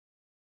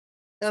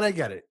 And I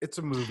get it. It's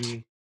a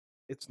movie.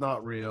 It's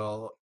not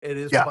real. It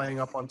is Yeah. playing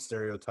up on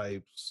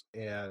stereotypes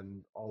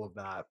and all of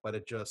that. But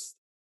it just,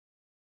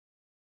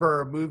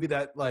 for a movie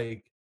that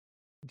like,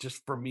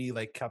 just for me,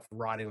 like kept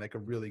riding like a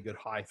really good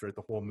high throughout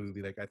the whole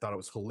movie. Like I thought it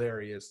was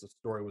hilarious. The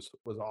story was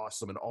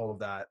awesome and all of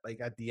that.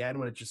 Like at the end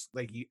when it just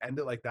like you end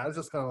it like that, it's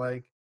just kind of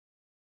like,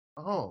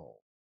 oh,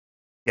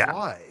 Yeah.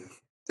 why?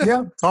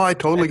 Yeah. Oh, I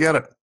totally get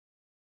it.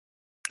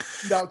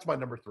 Now it's my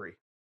number 3.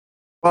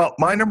 Well,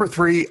 my number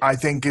 3, I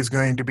think, is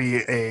going to be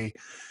a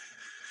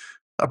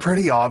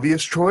pretty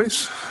obvious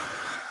choice,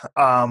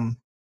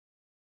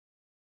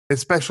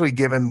 especially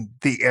given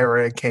the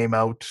era it came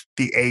out,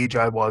 the age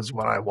I was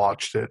when I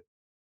watched it.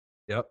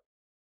 Yep.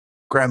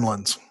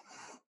 Gremlins.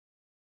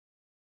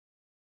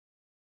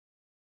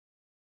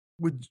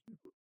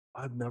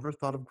 I've never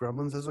thought of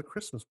Gremlins as a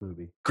Christmas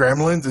movie.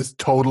 Gremlins is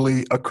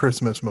totally a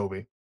Christmas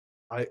movie.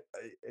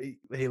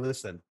 Hey,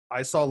 listen.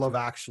 I saw Love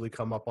Actually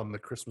come up on the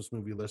Christmas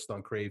movie list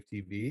on Crave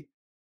TV.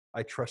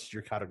 I trust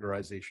your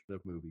categorization of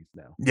movies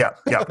now. Yeah.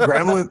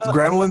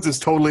 Gremlins is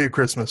totally a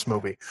Christmas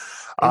movie.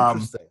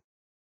 Interesting.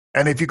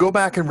 And if you go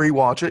back and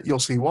rewatch it, you'll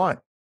see why.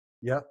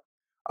 Yeah.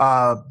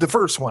 The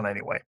first one,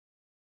 anyway.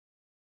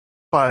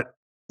 But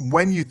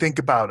when you think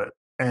about it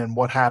and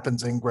what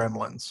happens in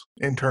Gremlins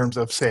in terms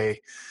of, say,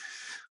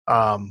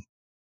 the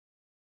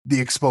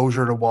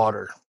exposure to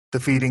water, the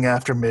feeding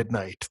after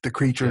midnight, the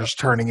creatures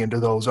turning into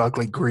those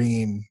ugly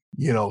green,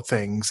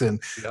 things,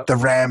 and the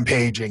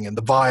rampaging and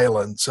the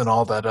violence and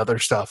all that other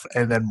stuff,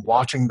 and then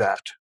watching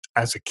that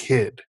as a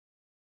kid,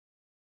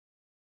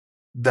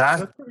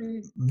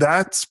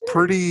 that's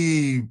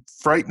pretty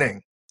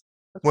frightening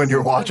when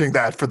you're watching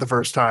that for the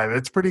first time.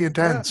 It's pretty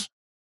intense.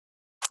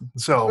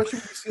 So especially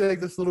when you see like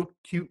this little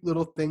cute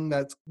little thing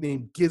that's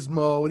named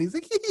Gizmo, and he's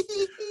like,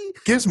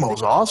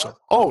 Gizmo's awesome.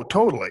 Oh,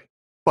 totally.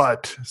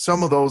 But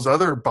some of those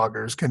other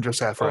buggers can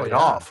just F right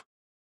off.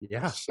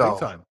 Yeah, so, big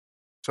time.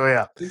 So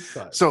yeah. Big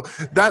time. So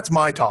that's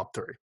my top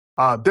 3.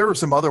 There were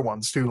some other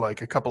ones too,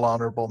 like a couple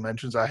honorable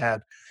mentions I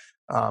had.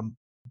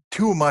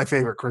 2 of my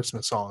favorite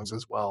Christmas songs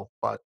as well,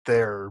 but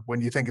they're,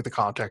 when you think of the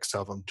context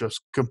of them,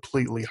 just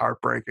completely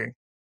heartbreaking,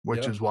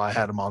 which is why I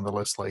had them on the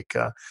list. Like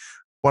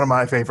one of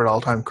my favorite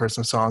all-time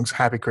Christmas songs,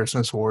 Happy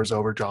Christmas, War is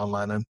Over, John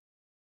Lennon.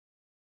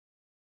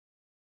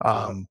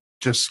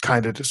 Just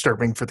kind of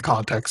disturbing for the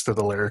context of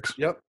the lyrics.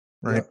 Yep.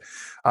 Right.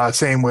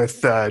 Same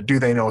with Do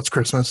They Know It's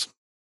Christmas?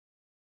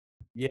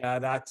 Yeah,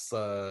 that's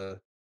the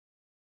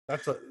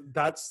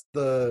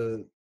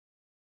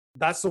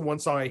one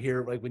song I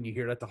hear like when you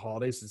hear it at the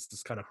holidays. It's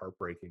just kind of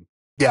heartbreaking.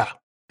 Yeah,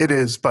 it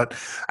is. But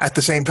at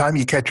the same time,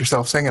 you catch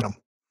yourself singing them.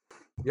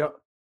 Yep.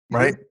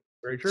 Right.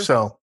 Very true.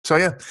 So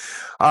yeah.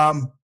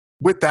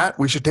 With that,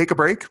 we should take a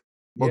break.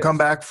 We'll come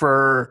back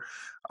for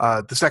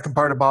the second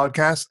part of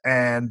podcast,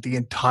 and the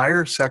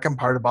entire second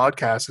part of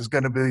podcast is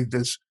going to be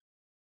this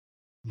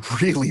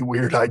really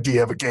weird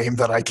idea of a game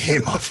that I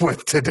came up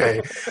with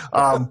today.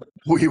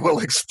 We will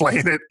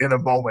explain it in a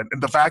moment.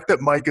 And the fact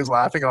that Mike is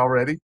laughing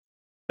already,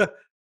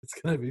 it's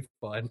going to be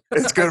fun.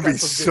 It's going to be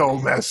so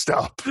messed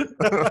up.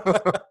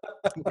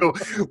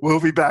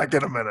 We'll be back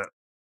in a minute.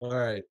 All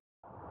right.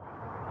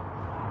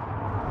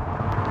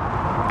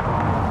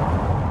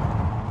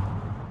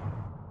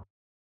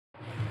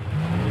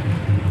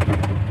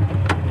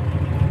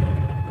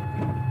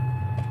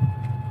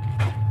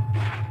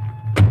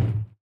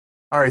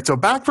 All right, so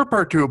back for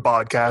part 2 of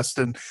podcast,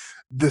 and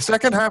the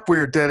second half we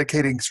are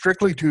dedicating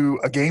strictly to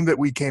a game that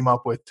we came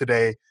up with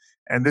today,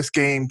 and this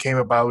game came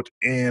about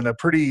in a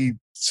pretty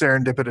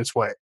serendipitous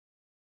way.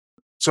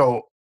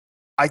 So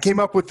I came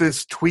up with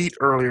this tweet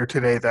earlier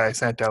today that I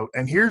sent out,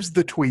 and here's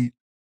the tweet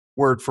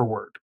word for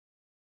word.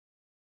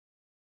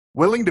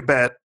 Willing to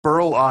bet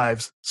Burl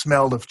Ives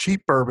smelled of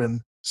cheap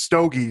bourbon,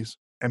 stogies,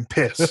 and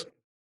piss.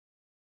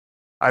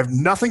 I have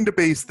nothing to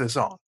base this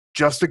on,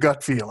 just a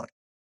gut feeling.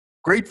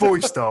 Great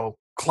voice, though.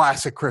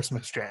 Classic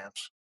Christmas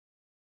jams.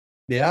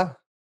 Yeah.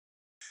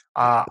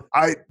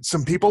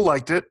 Some people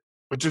liked it,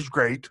 which is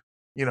great.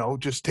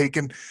 Just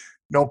taking,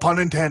 no pun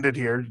intended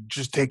here,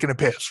 just taking a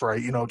piss,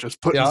 right? Just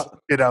putting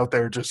it out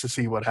there just to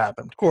see what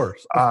happened. Of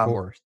course. Of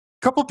course.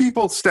 A couple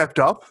people stepped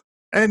up,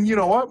 and you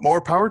know what? More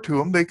power to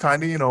them. They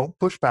kind of,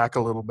 push back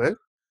a little bit.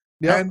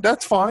 Yeah. And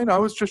that's fine. I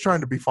was just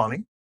trying to be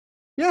funny.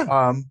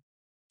 Yeah.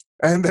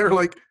 And they're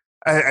like,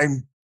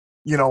 and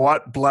you know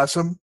what? Bless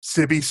him.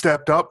 Sibby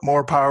stepped up.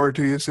 More power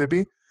to you,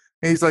 Sibby.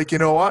 And he's like, you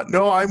know what?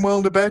 No, I'm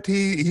willing to bet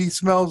he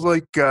smells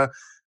like,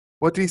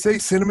 what did he say?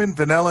 Cinnamon,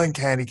 vanilla, and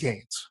candy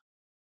canes.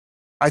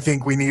 I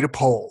think we need a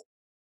poll.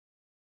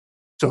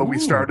 So we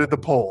started the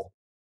poll.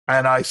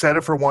 And I set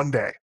it for one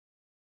day.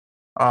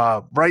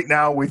 Right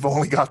now, we've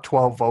only got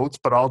 12 votes,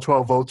 but all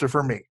 12 votes are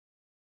for me.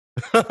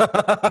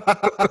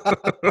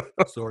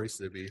 Sorry,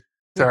 Sibby.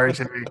 Sorry,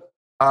 Sibby.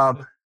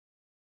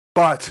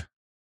 But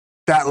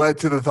that led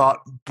to the thought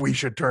we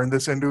should turn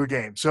this into a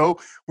game. So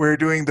we're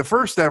doing the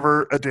first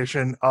ever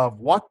edition of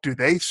What Do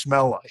They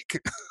Smell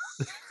Like?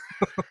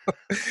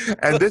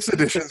 And this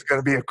edition is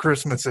going to be a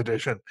Christmas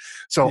edition.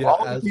 So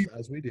as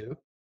we do.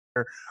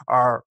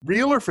 are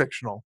real or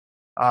fictional.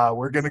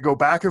 We're going to go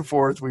back and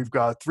forth. We've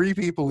got 3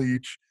 people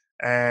each,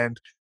 and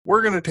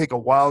we're going to take a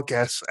wild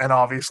guess. And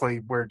obviously,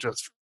 we're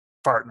just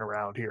farting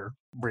around here,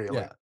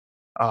 really.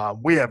 Yeah.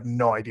 We have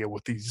no idea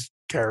what these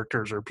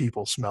characters or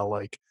people smell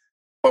like,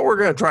 but we're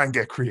going to try and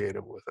get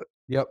creative with it.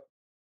 Yep.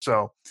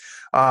 So,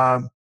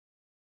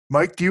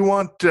 Mike, do you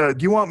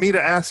want me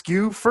to ask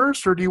you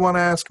first, or do you want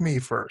to ask me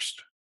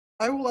first?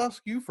 I will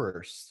ask you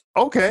first.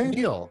 Okay.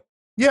 Neil,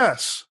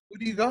 Yes. who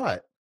do you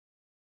got?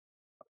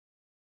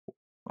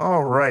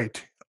 All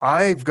right.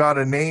 I've got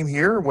a name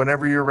here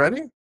whenever you're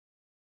ready.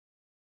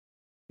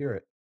 Hear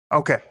it.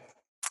 Okay.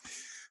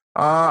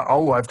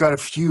 I've got a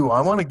few.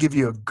 I want to give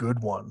you a good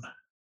one.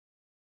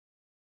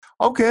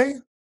 Okay,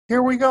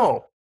 here we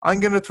go. I'm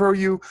going to throw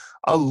you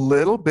a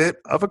little bit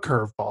of a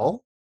curveball.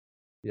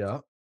 Yeah.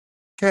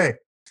 Okay.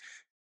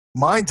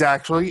 Mine's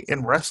actually,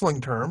 in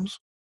wrestling terms,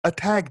 a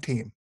tag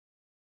team.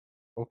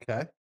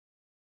 Okay.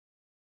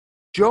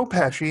 Joe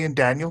Pesci and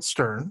Daniel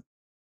Stern,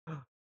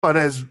 but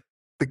as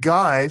the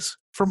guys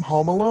from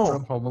Home Alone.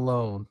 From Home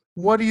Alone.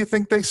 What do you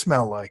think they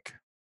smell like?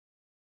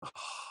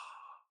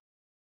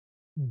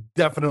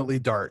 Definitely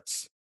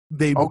darts.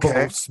 They Okay.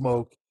 both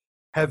smoke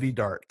heavy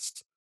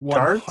darts.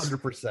 Darts?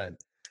 100%.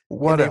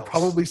 What and they else?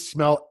 probably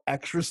smell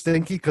extra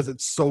stinky because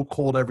it's so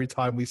cold every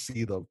time we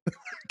see them.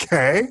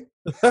 Okay.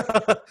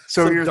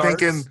 So you're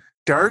thinking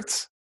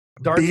darts?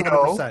 Darts,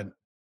 B.O.? 100%.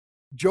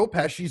 Joe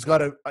Pesci's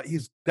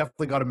he's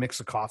definitely got a mix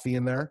of coffee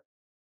in there.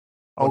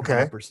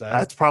 Okay. 100%.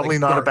 That's probably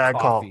Like not a dark bad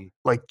call. coffee.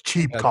 Like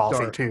cheap Yeah, coffee,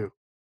 dark. too.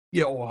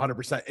 Yeah,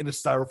 100%. In a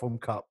styrofoam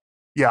cup.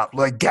 Yeah,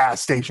 like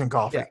gas station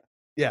coffee. Yeah.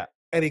 Yeah.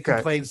 And he Okay.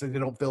 complains that they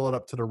don't fill it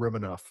up to the rim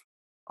enough.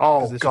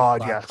 Oh, 'cause it's just God,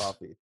 black yes.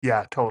 Coffee,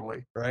 Yeah,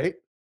 totally. right?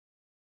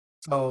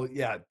 So,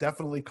 yeah,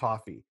 definitely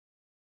coffee.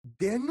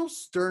 Daniel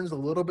Stern's a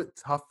little bit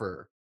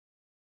tougher.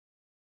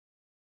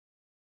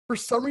 For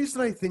some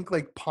reason, I think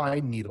like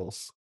pine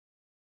needles.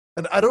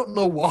 And I don't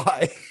know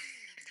why.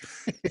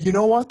 You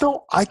know what,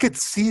 though? I could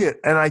see it,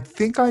 and I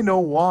think I know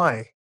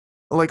why.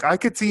 Like, I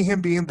could see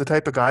him being the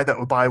type of guy that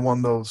would buy one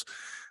of those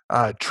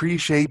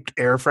tree-shaped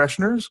air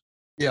fresheners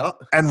Yeah.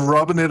 and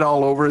rubbing it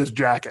all over his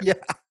jacket. Yeah.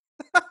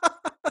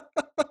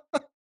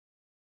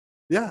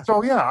 Yeah.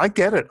 So, yeah, I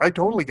get it. I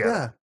totally get it.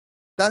 Yeah.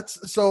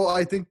 That's so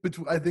I think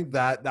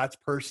that's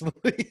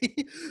personally.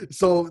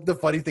 So the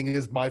funny thing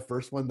is my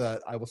first one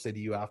that I will say to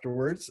you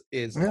afterwards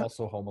is Yeah.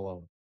 also Home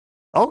Alone.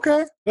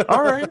 Okay.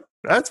 All right.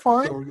 That's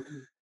fine. So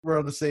we're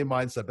on the same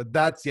mindset, but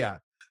that's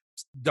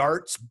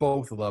darts,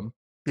 both of them.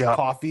 Yeah.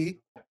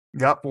 Coffee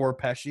Yep. for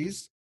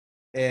Pesci's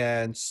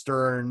and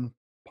Stern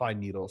pine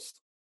needles.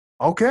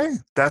 Okay.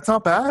 That's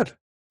not bad.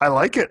 I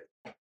like it.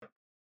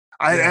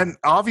 Yeah. And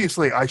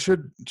obviously, I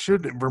should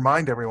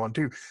remind everyone,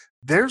 too,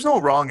 there's no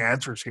wrong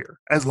answers here.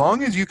 As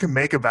long as you can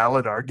make a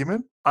valid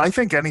argument, I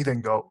think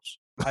anything goes.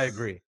 I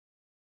agree.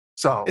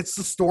 So It's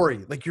the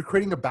story. Like you're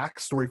creating a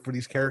backstory for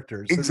these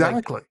characters. and, like,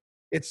 exactly.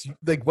 it's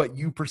like what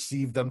you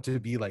perceive them to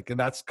be like, and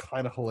that's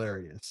kind of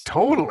hilarious.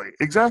 Totally.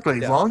 Exactly.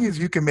 As Yeah. long as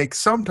you can make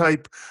some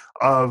type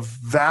of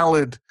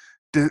valid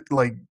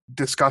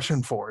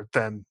discussion for it,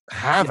 then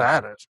have Yeah.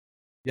 at it.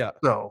 Yeah.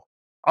 So,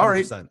 all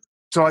right. 100%.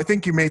 So I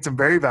think you made some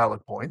very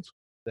valid points.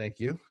 Thank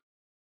you.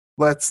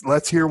 Let's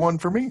hear one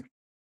for me.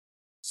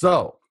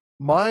 So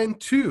mine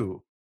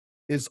too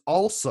is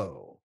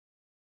also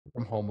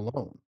from Home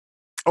Alone.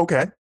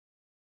 Okay.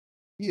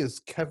 He is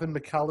Kevin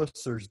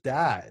McAllister's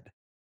dad,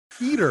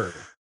 Peter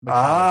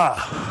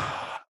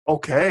McAllister.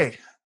 Okay.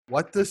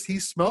 What does he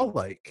smell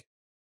like?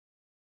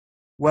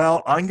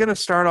 Well, I'm going to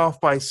start off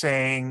by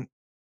saying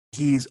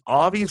he's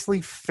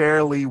obviously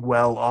fairly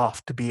well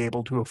off to be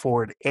able to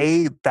afford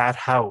A, that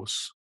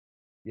house,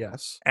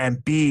 Yes.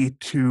 and B,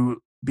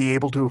 to be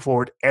able to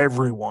afford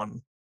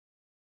everyone,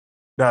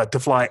 to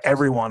fly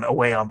everyone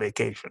away on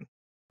vacation.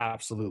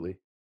 Absolutely.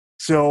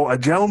 So a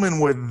gentleman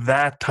with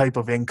that type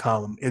of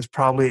income is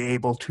probably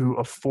able to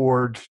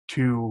afford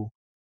to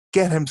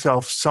get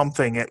himself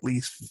something at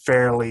least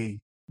fairly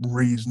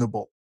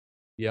reasonable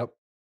Yep.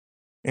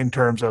 in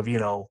terms of,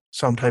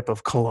 some type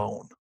of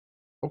cologne.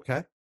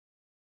 Okay.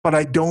 But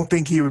I don't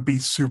think he would be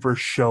super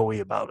showy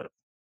about it.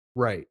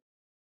 Right.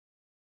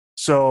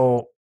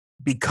 So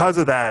because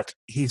of that,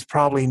 he's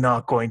probably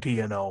not going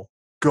to,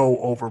 go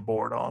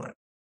overboard on it.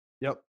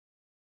 Yep.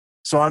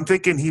 So I'm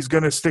thinking he's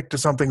going to stick to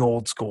something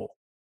old school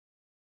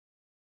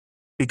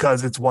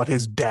because it's what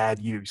his dad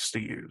used to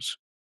use.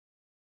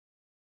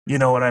 You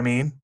know what I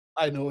mean?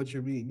 I know what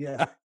you mean.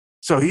 Yeah.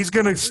 So he's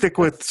going to stick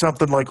with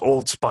something like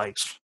Old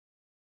Spice.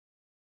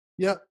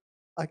 Yeah.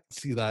 I can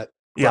see that.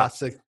 Yeah.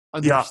 Classic.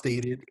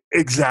 Understated.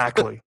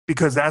 Exactly.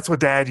 Because that's what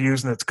dad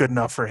used and it's good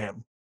enough for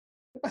him.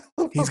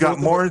 He's got Both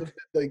of more. us,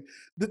 like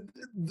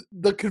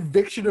the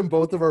conviction in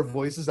both of our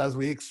voices as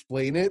we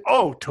explain it.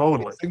 Oh,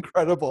 totally. It's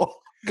incredible.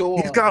 Go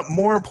on. He's got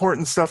more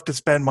important stuff to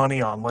spend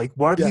money on. Like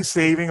what Yeah. he's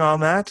saving on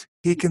that,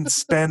 he can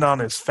spend on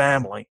his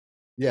family.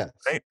 Yes.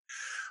 Right?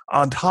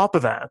 On top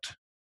of that,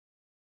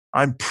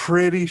 I'm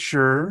pretty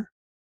sure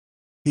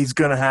he's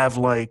going to have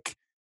like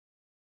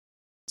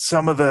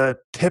some of the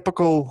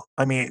typical,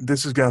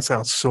 this is going to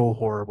sound so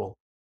horrible,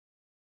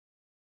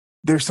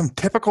 there's some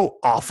typical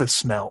office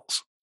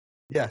smells.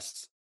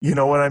 Yes, You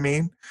know what I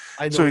mean?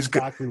 I know So he's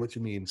exactly what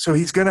you mean. So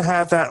he's gonna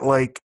have that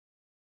like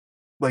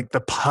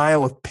the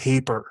pile of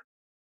paper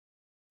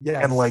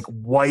Yes, and like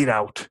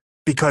whiteout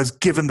because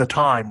given the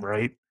time,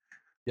 right?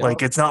 Yep.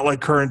 Like it's not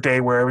like current day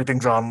where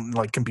everything's on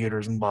like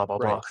computers and blah blah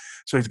blah. Right.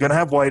 So he's gonna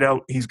have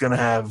whiteout. He's gonna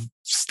have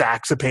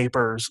stacks of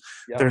papers.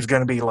 Yep. There's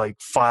gonna be like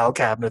file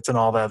cabinets and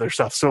all that other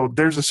stuff. So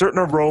there's a certain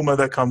aroma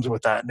that comes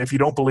with that. And if you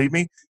don't believe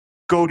me,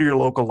 go to your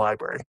local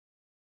library.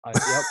 Yep.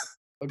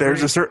 There's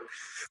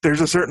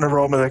Agreed. a certain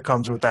aroma that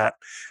comes with that.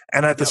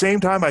 And at the Yep. same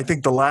time, I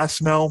think the last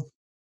smell.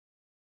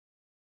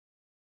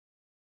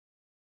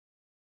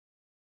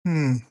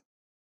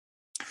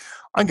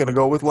 I'm gonna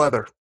go with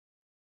leather.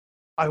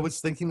 I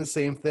was thinking the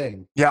same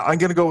thing. Yeah, I'm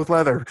gonna go with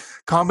leather.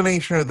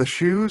 Combination of the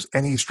shoes,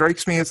 and he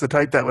strikes me as the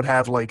type that would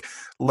have like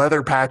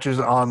leather patches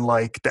on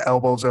like the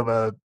elbows of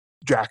a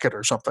jacket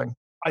or something.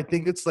 I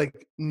think it's like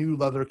new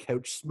leather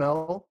couch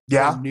smell.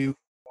 Yeah. Or new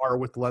bar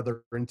with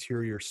leather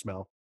interior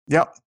smell.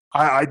 Yep,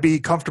 I'd be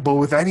comfortable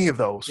with any of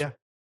those. Yeah.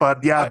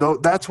 But yeah,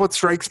 that's what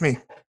strikes me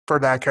for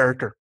that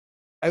character.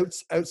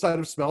 Outside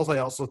of smells, I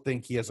also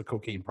think he has a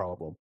cocaine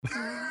problem.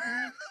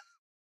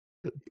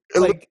 A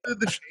little Like, bit of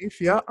the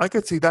Schneef, yeah, I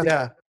could see that.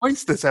 yeah,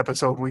 Twice this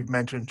episode we've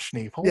mentioned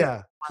Schneef. Holy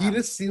yeah. He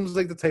just seems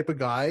like the type of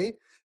guy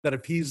that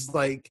if he's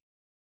like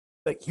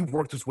he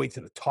worked his way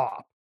to the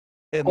top,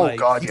 and Oh, like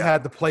God, he yeah.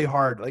 had to play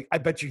hard. Like I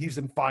bet you he's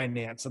in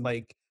finance, and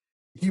like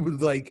he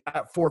would like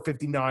at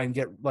 4:59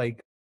 get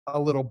like a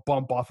little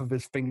bump off of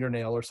his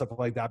fingernail or something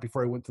like that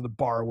before he went to the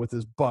bar with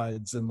his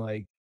buds, and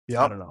like I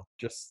Yep, don't know,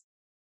 just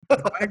I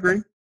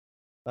agree.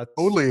 that's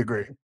Totally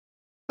agree.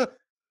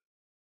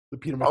 the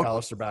Peter Oh.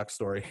 McAllister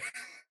backstory.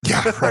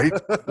 Yeah, right.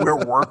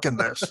 We're working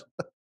this.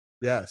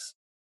 Yes.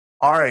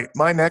 All right,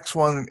 my next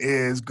one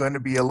is going to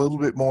be a little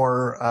bit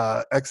more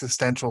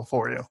existential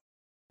for you.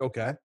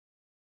 Okay.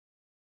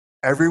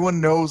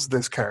 Everyone knows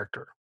this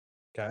character.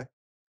 Okay.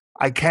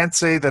 I can't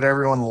say that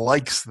everyone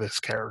likes this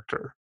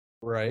character.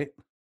 Right.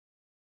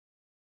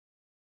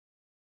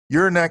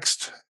 Your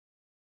next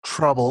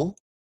trouble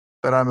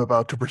that I'm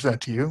about to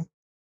present to you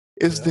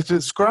is Yeah. to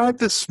describe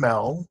the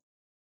smell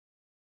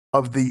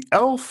of the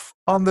elf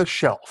on the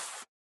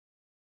shelf.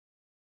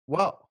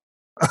 Well,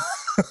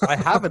 I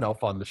have an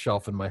elf on the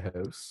shelf in my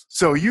house.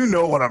 So you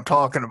know what I'm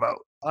talking about.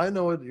 I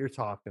know what you're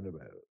talking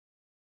about.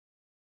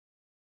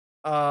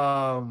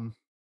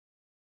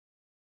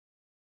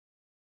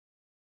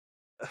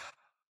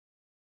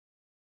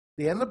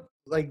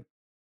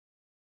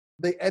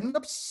 They end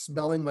up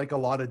smelling like a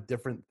lot of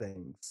different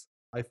things.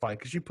 I find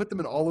because you put them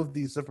in all of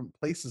these different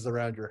places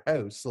around your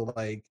house. So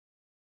like,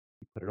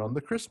 you put it on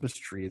the Christmas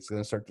tree, it's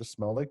gonna start to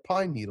smell like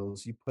pine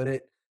needles. You put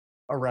it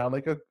around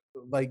like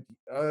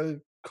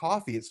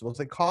coffee, it smells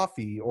like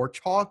coffee or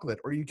chocolate,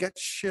 or you get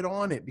shit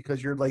on it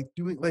because you're like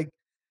doing like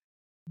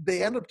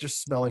they end up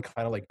just smelling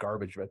kind of like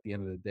garbage at the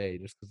end of the day,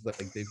 just because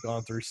like they've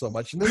gone through so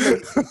much. And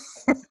then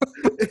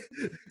like,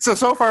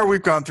 So far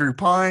we've gone through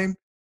pine,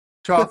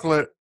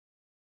 chocolate,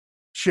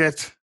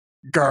 shit,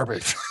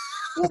 garbage.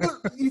 well,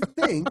 but you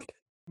think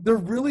they're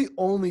really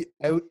only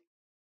out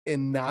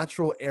in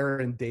natural air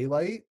and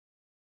daylight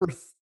for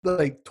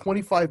like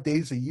 25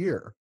 days a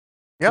year.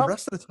 Yep. The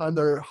rest of the time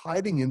they're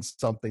hiding in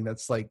something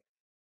that's like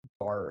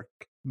dark,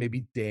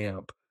 maybe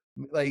damp.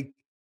 Like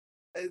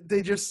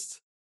they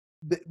just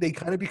they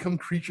kind of become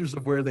creatures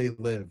of where they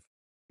live.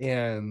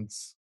 And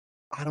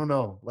I don't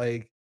know,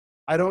 like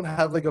I don't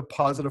have like a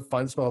positive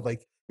fun smell of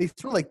like they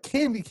smell like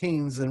candy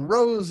canes and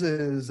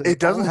roses. And It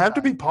doesn't all have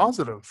to that. be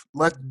positive.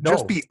 Let's No.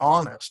 just be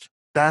honest.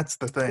 That's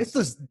the thing.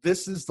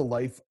 This is the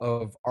life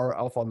of our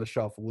elf on the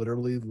shelf.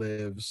 Literally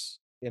lives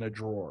in a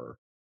drawer.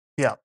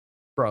 Yeah.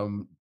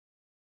 From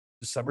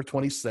December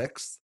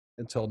 26th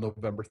until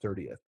November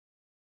 30th.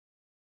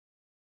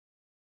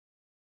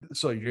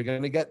 So you're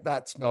going to get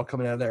that smell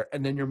coming out of there,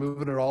 and then you're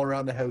moving it all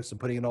around the house and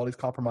putting in all these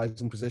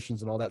compromising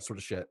positions and all that sort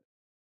of shit.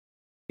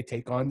 They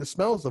take on the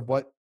smells of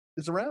what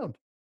is around,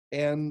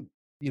 and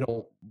you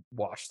don't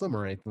wash them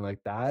or anything like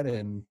that.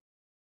 And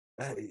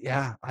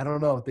yeah, I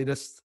don't know. They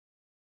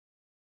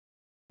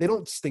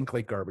don't stink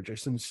like garbage. I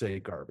shouldn't say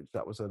garbage.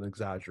 That was an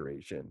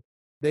exaggeration.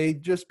 They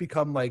just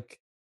become like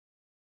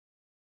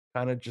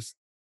kind of just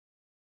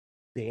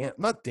damp,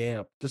 not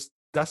damp, just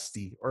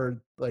dusty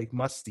or like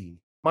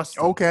musty.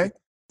 Okay.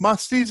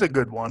 Musty's a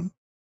good one.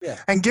 Yeah.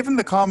 And given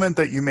the comment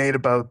that you made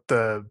about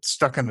the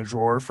stuck in a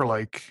drawer for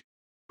like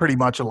pretty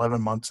much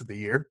 11 months of the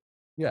year,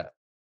 Yeah.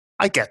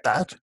 I get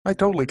that. I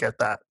totally get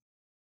that.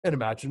 And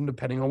imagine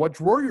depending on what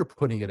drawer you're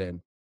putting it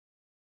in.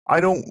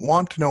 I don't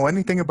want to know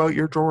anything about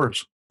your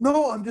drawers.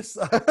 No, I'm just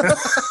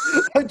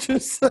I'm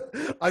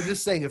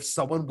just saying if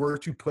someone were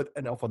to put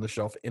an elf on the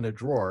shelf in a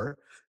drawer,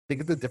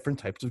 think of the different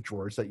types of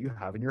drawers that you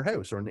have in your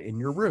house or in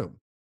your room.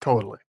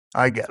 Totally.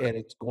 I get it. And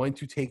it's going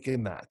to take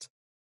in that.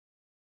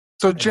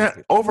 So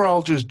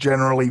overall, just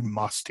generally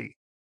musty.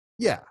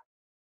 Yeah.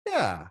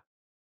 Yeah.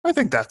 I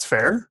think that's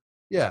fair.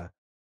 Yeah.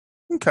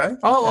 Okay.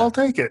 I'll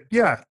take it.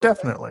 Yeah,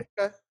 definitely.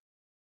 Okay.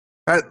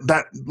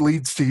 That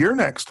leads to your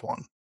next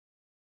one.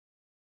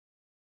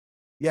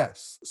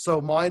 Yes.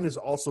 So mine is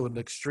also an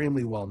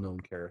extremely well-known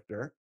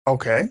character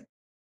Okay.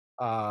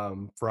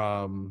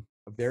 from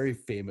a very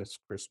famous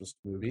Christmas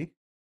movie.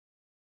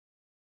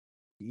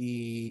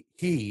 He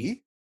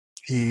He.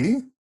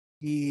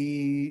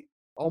 he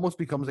almost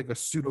becomes like a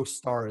pseudo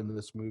star in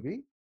this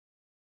movie.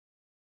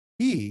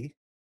 He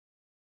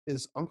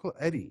is Uncle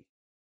Eddie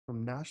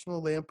from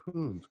National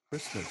Lampoon's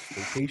Christmas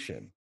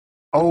Vacation.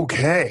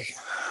 Okay.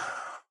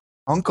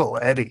 Uncle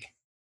Eddie.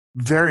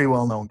 Very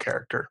well known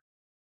character.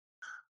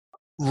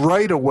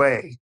 Right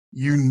away,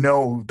 you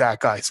know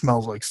that guy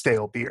smells like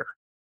stale beer.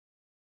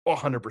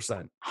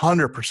 100%.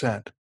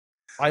 100%.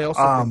 I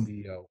also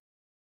think BO.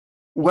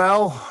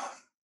 Well,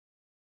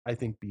 I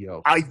think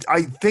BO. I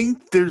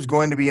think there's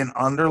going to be an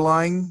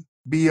underlying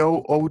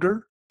BO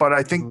odor, but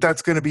I think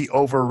that's going to be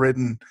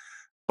overridden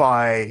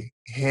by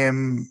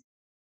him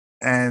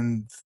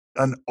and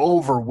an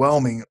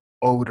overwhelming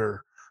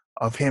odor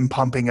of him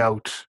pumping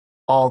out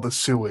all the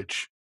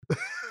sewage.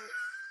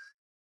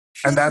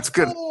 And that's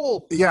good.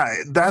 Yeah,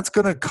 that's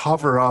going to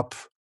cover up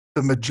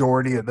the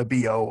majority of the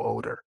BO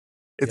odor.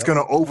 It's going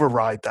to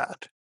override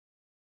that.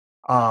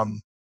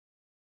 And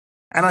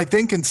I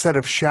think instead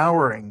of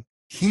showering,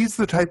 he's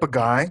the type of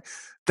guy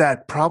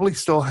that probably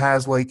still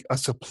has like a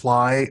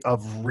supply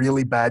of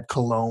really bad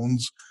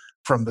colognes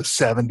from the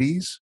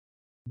 70s.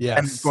 Yes.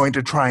 And is going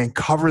to try and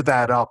cover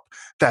that up,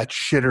 that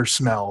shitter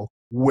smell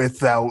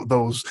without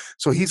those.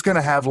 So he's going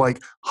to have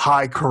like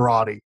high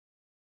karate.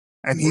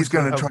 And he's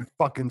going to try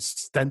fucking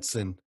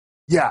Stenson.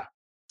 Yeah,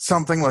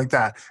 something like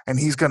that. And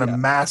he's going to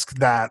mask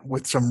that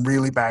with some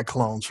really bad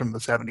colognes from the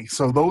 70s.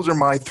 So those are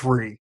my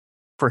three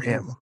for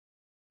him.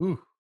 Ooh.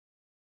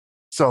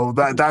 So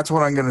that's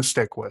what I'm going to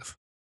stick with.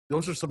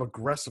 Those are some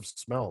aggressive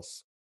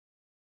smells.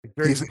 Like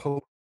very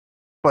potent.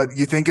 But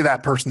you think of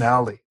that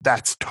personality,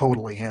 that's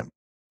totally him.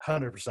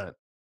 100%.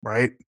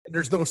 Right? And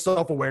there's no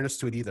self-awareness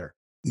to it either.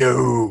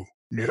 No.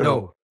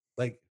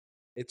 Like,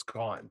 it's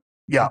gone.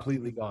 Yeah.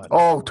 Completely gone.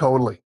 Oh,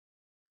 totally.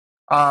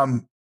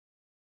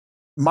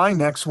 My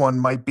next one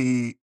might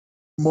be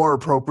more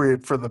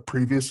appropriate for the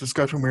previous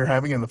discussion we were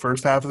having in the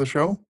first half of the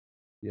show.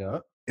 Yeah.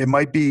 It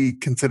might be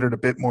considered a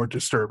bit more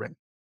disturbing.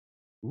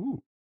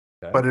 Ooh.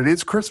 Okay. But it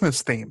is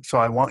Christmas themed, so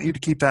I want you to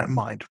keep that in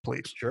mind,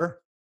 please. Sure.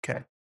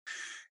 Okay.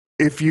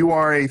 If you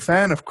are a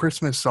fan of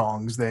Christmas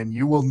songs, then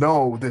you will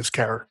know this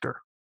character.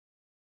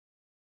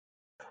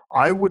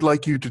 I would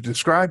like you to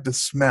describe the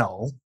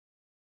smell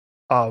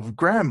of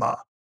Grandma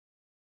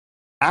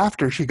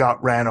after she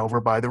got ran over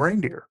by the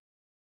reindeer.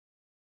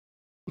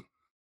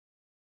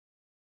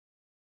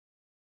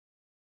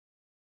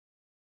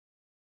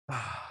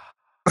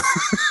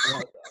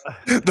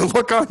 The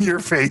look on your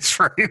face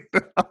right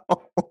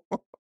now.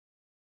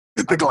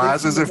 The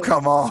glasses have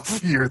come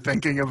off. You're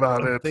thinking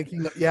about it.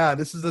 Yeah,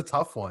 this is a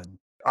tough one.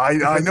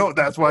 I know.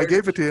 That's why I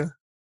gave it to you.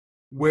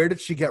 Where did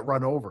she get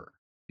run over?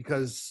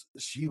 Because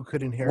she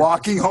could inherit.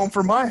 Walking home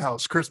from my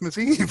house, Christmas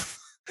Eve.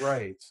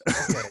 Right.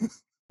 Okay.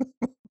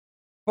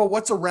 But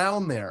what's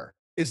around there?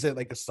 Is it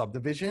like a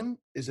subdivision?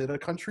 Is it a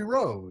country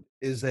road?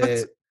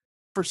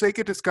 For sake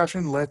of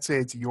discussion, let's say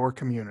it's your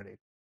community.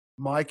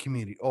 My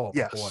community. Oh,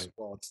 yes. Boy.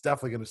 Well, it's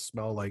definitely going to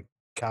smell like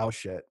cow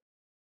shit.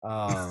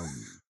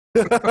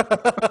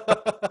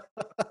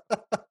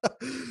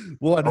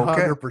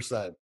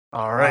 100%.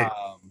 All right.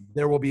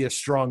 There will be a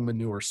strong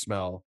manure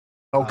smell.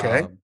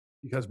 Okay.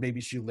 Because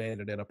maybe she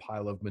landed in a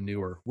pile of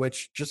manure,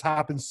 which just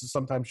happens to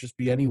sometimes just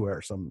be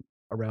anywhere,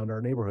 around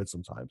our neighborhood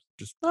sometimes.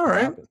 Just all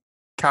right. happens.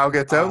 Cow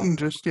gets out and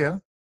just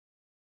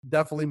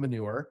definitely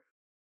manure.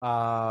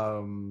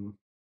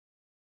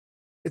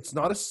 It's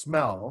not a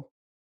smell,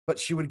 but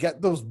she would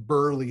get those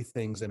burly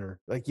things in her,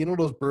 like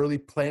those burly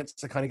plants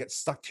that kind of get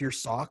stuck to your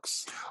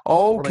socks.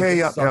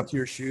 Okay, stuck to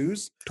your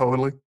shoes.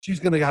 Totally. She's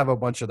gonna have a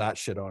bunch of that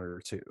shit on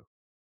her too.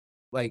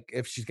 Like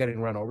if she's getting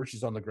run over,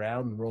 she's on the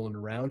ground and rolling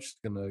around.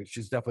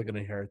 She's definitely gonna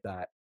inherit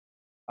that.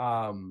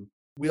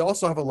 We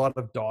also have a lot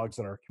of dogs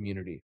in our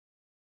community.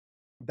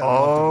 That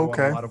love to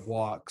go on a lot of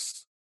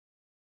walks.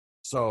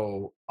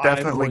 So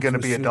definitely going to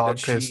be a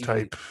dog piss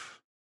type.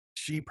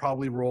 She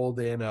probably rolled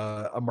in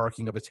a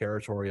marking of a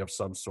territory of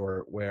some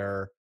sort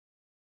where,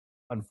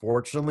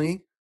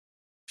 unfortunately,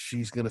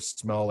 she's going to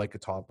smell like a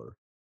toddler.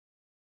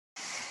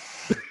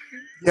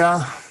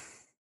 Yeah,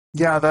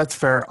 that's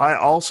fair. I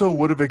also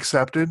would have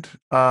accepted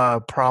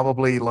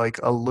probably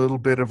like a little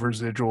bit of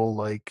residual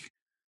like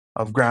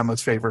of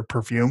Grandma's favorite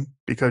perfume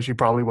because she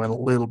probably went a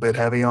little bit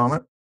heavy on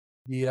it.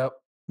 Yep.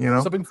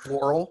 Something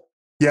floral.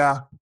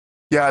 Yeah,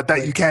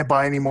 that you can't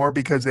buy anymore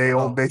because they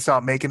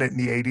stopped making it in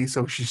the 80s,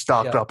 so she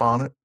stocked up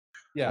on it.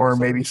 Yeah, or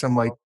maybe some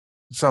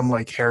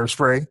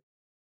hairspray.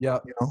 Yeah,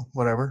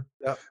 whatever.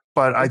 Yeah,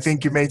 but I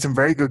think you made some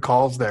very good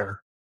calls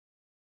there.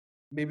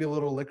 Maybe a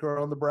little liquor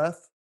on the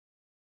breath,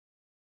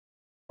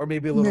 or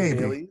maybe a little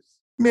Baileys.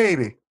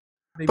 Maybe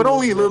but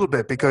only a little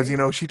bit because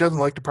she doesn't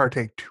like to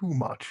partake too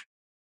much.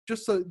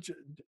 Just a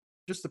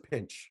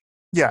pinch.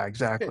 Yeah,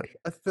 exactly.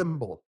 A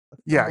thimble.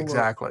 Yeah,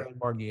 exactly.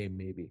 Marnier,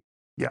 maybe.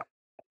 Yeah.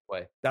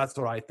 way. That's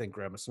what I think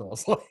grandma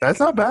smells like. That's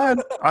not bad.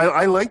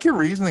 I like your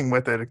reasoning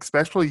with it,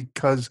 especially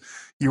because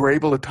you were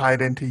able to tie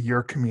it into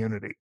your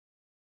community.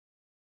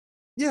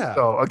 Yeah.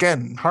 So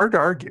again, hard to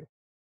argue.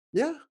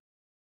 Yeah.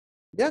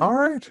 Yeah. All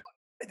right.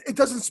 It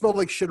doesn't smell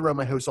like shit around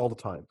my house all the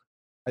time.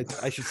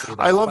 I should say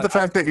that. I love But the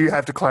fact that you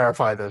have to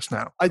clarify this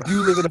now. I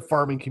do live in a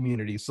farming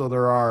community, so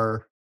there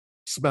are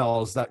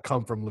smells that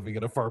come from living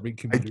in a farming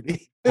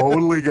community.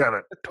 Totally get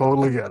it.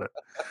 Totally get it.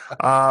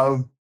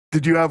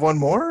 Did you have one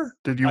more?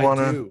 Did you want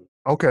I to? do.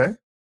 Okay.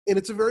 And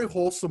it's a very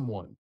wholesome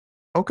one.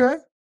 Okay.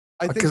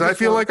 I think Because I this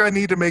feel one- like I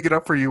need to make it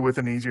up for you with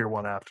an easier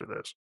one after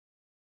this.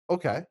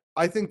 Okay.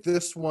 I think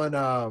this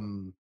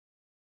one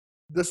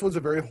this one's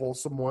a very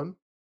wholesome one.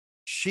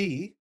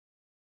 She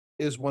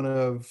is one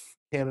of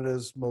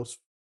Canada's most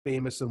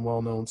famous and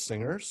well-known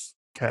singers,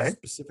 Okay.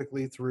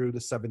 specifically through the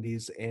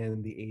 70s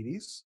and the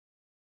 80s.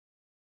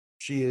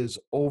 She is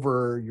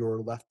over your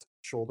left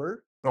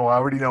shoulder, Oh, I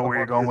already know where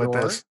you're above going your with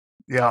door. this.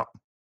 Yeah.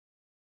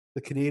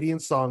 The Canadian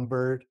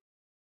songbird,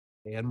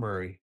 Anne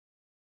Murray.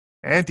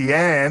 Auntie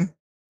Anne.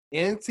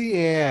 Auntie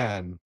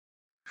Anne.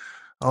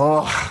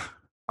 Oh,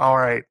 all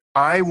right.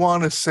 I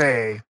want to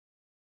say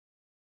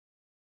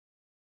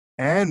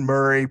Anne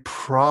Murray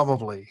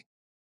probably.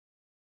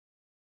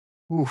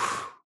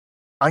 Oof.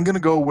 I'm going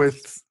to go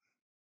with,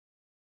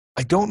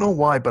 I don't know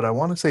why, but I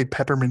want to say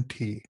peppermint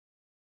tea.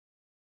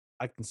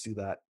 I can see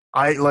that.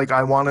 I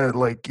want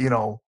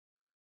to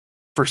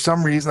for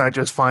some reason I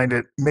just find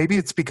it, maybe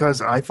it's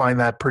because I find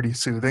that pretty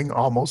soothing,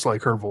 almost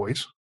like her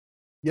voice.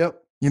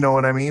 Yep. You know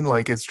what I mean?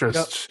 Like it's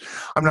just,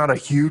 I'm not a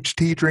huge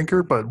tea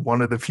drinker, but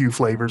one of the few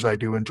flavors I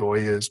do enjoy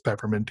is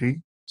peppermint tea.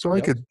 So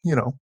Yep.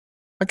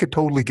 I could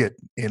totally get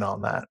in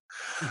on that.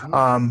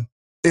 Mhm.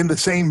 In the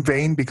same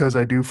vein, because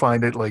I do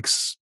find it like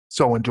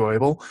so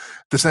enjoyable,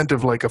 the scent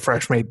of like a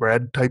fresh made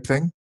bread type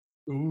thing,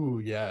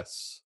 Ooh,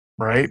 yes.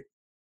 right?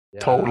 Yeah.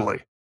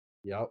 Totally.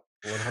 Yep.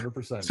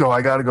 100%. So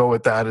I got to go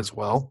with that as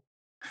well.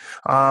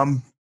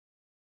 The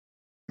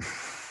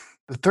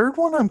third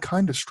one I'm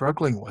kind of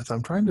struggling with.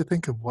 I'm trying to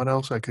think of what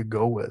else I could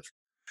go with.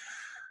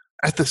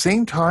 At the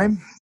same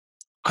time,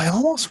 I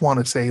almost want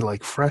to say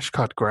like fresh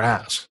cut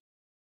grass.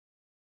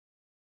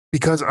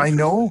 Because I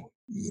know,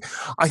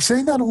 I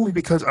say that only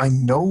because I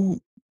know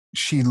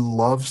she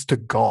loves to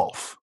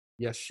golf.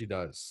 Yes, she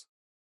does.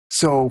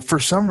 So for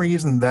some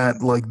reason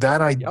that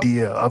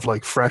idea of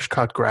like fresh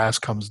cut grass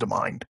comes to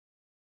mind.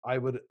 I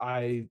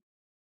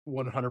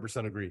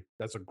 100% agree.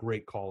 That's a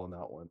great call on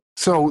that one.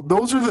 So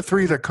those are the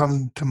three that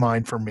come to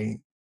mind for me.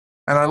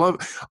 And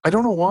I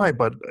don't know why,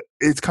 but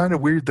it's kind of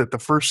weird that the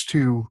first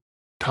two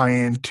tie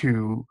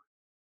into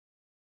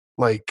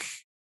like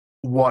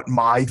what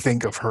I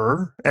think of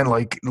her and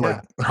like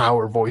how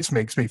her voice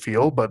makes me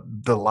feel, but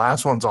the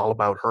last one's all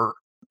about her.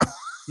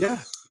 Yeah.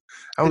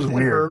 That was And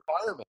weird. her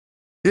environment.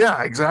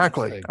 Yeah,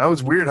 exactly. Interesting. That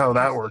was weird how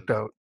that worked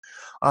out.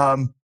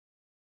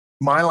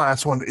 My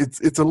last one, it's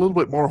a little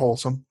bit more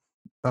wholesome.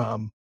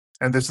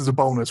 And this is a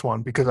bonus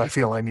one because I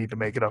feel I need to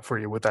make it up for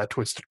you with that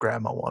Twisted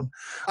Grandma one.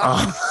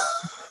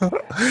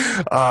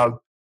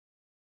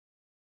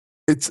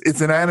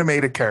 It's an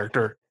animated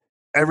character.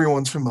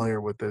 Everyone's familiar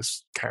with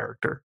this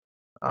character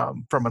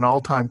from an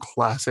all-time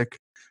classic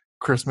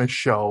Christmas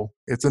show.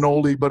 It's an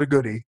oldie but a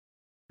goodie.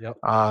 Yep.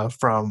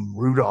 From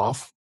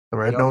Rudolph the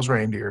Red-Nosed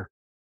Reindeer,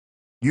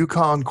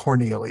 Yukon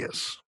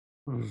Cornelius.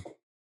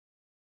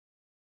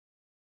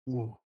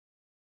 Ooh.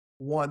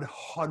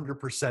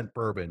 100%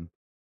 bourbon.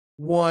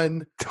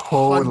 100%.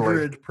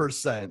 Totally.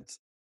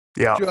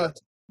 Yeah.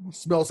 Just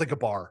smells like a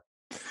bar.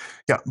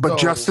 Yeah, but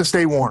just to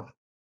stay warm.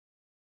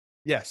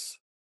 Yes.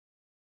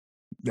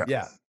 Yeah.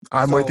 Yeah.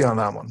 I'm with you on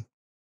that one.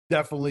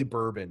 Definitely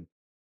bourbon.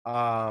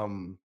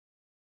 I'm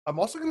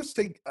also going to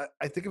say,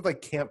 I think of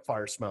like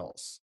campfire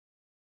smells.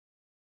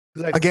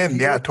 Again,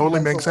 yeah,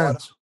 totally makes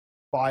sense.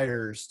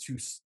 Fires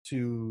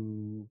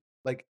to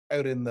like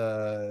out in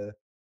the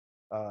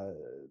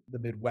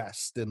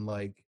Midwest, and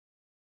like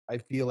I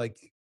feel like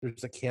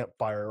there's a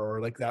campfire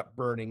or like that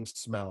burning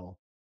smell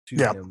to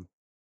him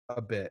a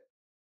bit.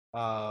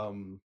 I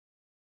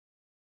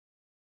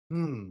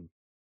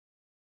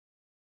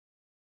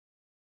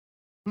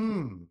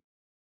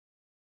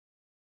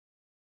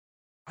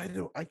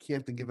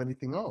can't think of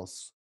anything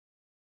else.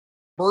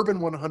 Bourbon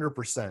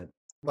 100%.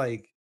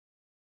 Like,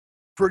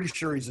 pretty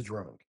sure he's a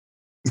drunk.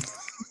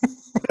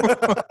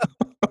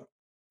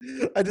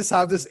 I just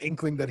have this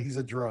inkling that he's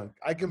a drunk.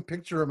 I can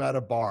picture him at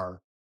a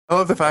bar. I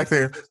love the fact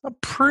that I'm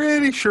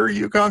pretty sure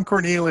Yukon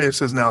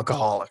Cornelius is an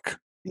alcoholic.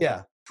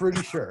 Yeah,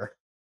 pretty sure.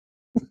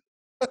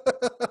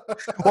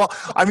 Well,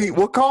 I mean,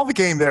 we'll call the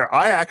game there.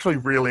 I actually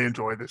really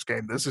enjoy this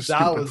game. This is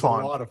stupid fun. That was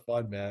a lot of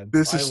fun, man.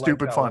 This is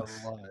stupid fun.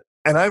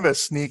 And I have a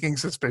sneaking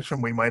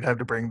suspicion we might have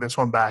to bring this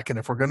one back. And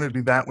if we're going to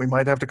do that, we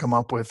might have to come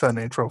up with an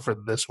intro for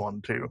this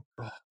one too.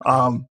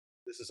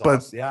 This is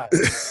awesome. Yeah.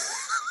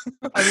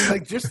 I mean,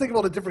 like, just think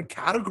about the different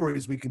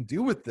categories we can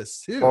do with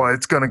this too. Oh,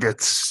 it's going to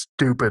get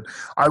stupid.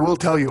 I will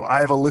tell you, I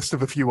have a list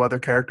of a few other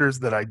characters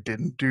that I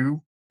didn't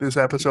do this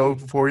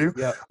episode for you.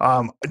 Yeah.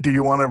 Do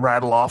you want to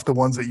rattle off the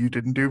ones that you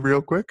didn't do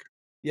real quick?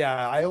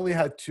 Yeah, I only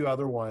had two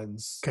other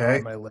ones Okay.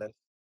 on my list.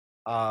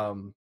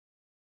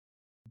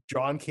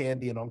 John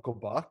Candy and Uncle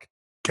Buck,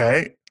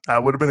 Okay.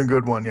 That would have been a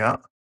good one. Yeah.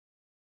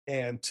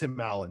 and Tim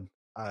Allen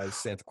as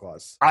Santa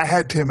Claus. I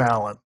had Tim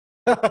Allen.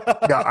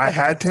 Yeah, I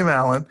had Tim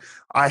Allen.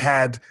 I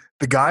had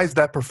the guys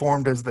that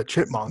performed as the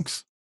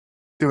Chipmunks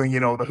doing,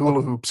 the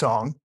hula hoop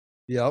song.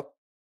 Yep.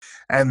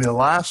 And the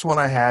last one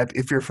I had,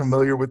 if you're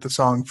familiar with the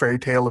song Fairy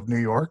Tale of New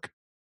York.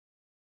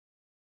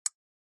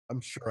 I'm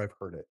sure I've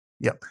heard it.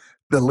 Yep.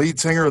 The lead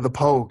singer of the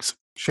Pogues,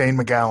 Shane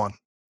MacGowan.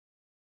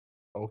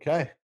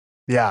 Okay.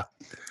 Yeah.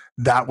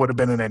 That would have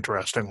been an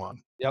interesting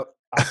one. Yep.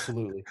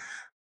 Absolutely.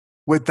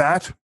 With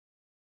that,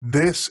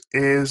 this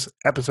is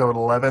episode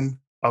 11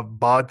 of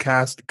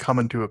Podcast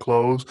coming to a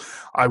close.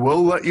 I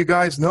will let you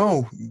guys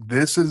know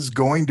this is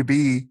going to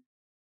be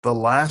the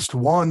last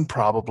one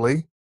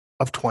probably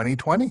of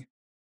 2020.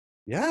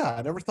 Yeah,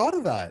 I never thought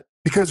of that.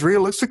 Because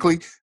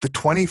realistically, the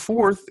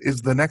 24th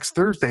is the next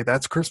Thursday.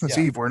 That's Christmas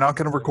Yeah. Eve. We're not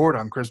going to record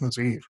on Christmas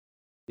Eve.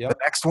 Yep. The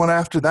next one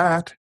after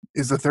that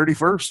is the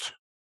 31st.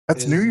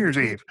 That's Is New Year's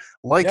Eve.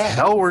 Like Yeah.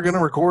 hell, we're going to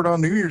record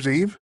on New Year's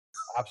Eve.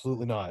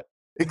 Absolutely not.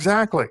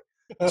 Exactly.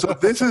 So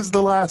this is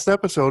the last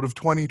episode of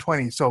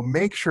 2020. So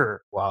make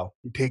sure Wow.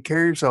 you take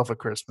care of yourself at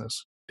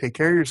Christmas. Take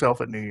care of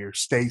yourself at New Year's.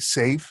 Stay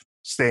safe.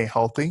 Stay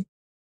healthy.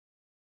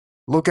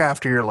 Look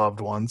after your loved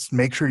ones.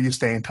 Make sure you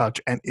stay in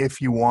touch. And if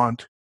you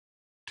want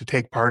to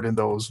take part in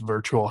those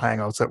virtual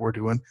hangouts that we're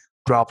doing,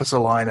 drop us a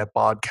line at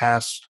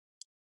Podcast.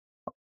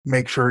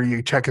 Make sure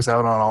you check us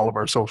out on all of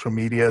our social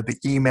media. The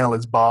email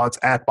is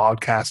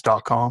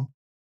bods@bodcast.com.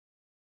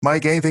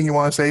 Mike, anything you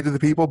want to say to the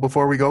people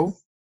before we go?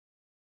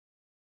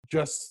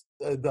 Just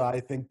I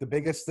think the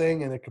biggest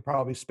thing, and it could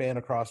probably span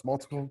across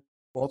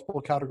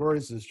multiple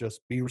categories, is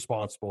just be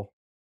responsible.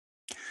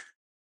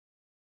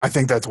 I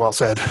think that's well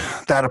said.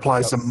 That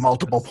applies Yep. to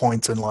multiple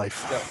points in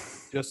life. Yep.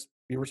 Just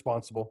be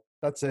responsible.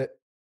 That's it.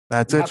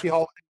 That's it. Happy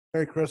holidays,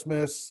 Merry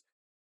Christmas,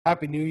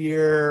 Happy New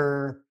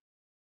Year,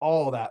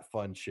 all that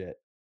fun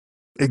shit.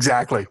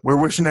 Exactly. We're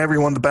wishing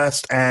everyone the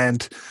best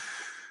and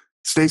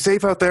stay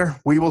safe out there.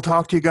 We will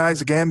talk to you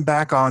guys again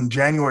back on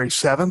January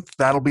 7th.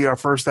 That'll be our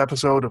first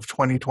episode of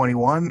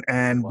 2021,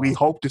 and we Wow.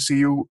 hope to see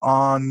you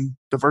on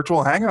the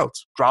virtual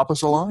hangouts. Drop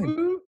us a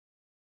line.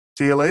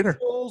 See you later.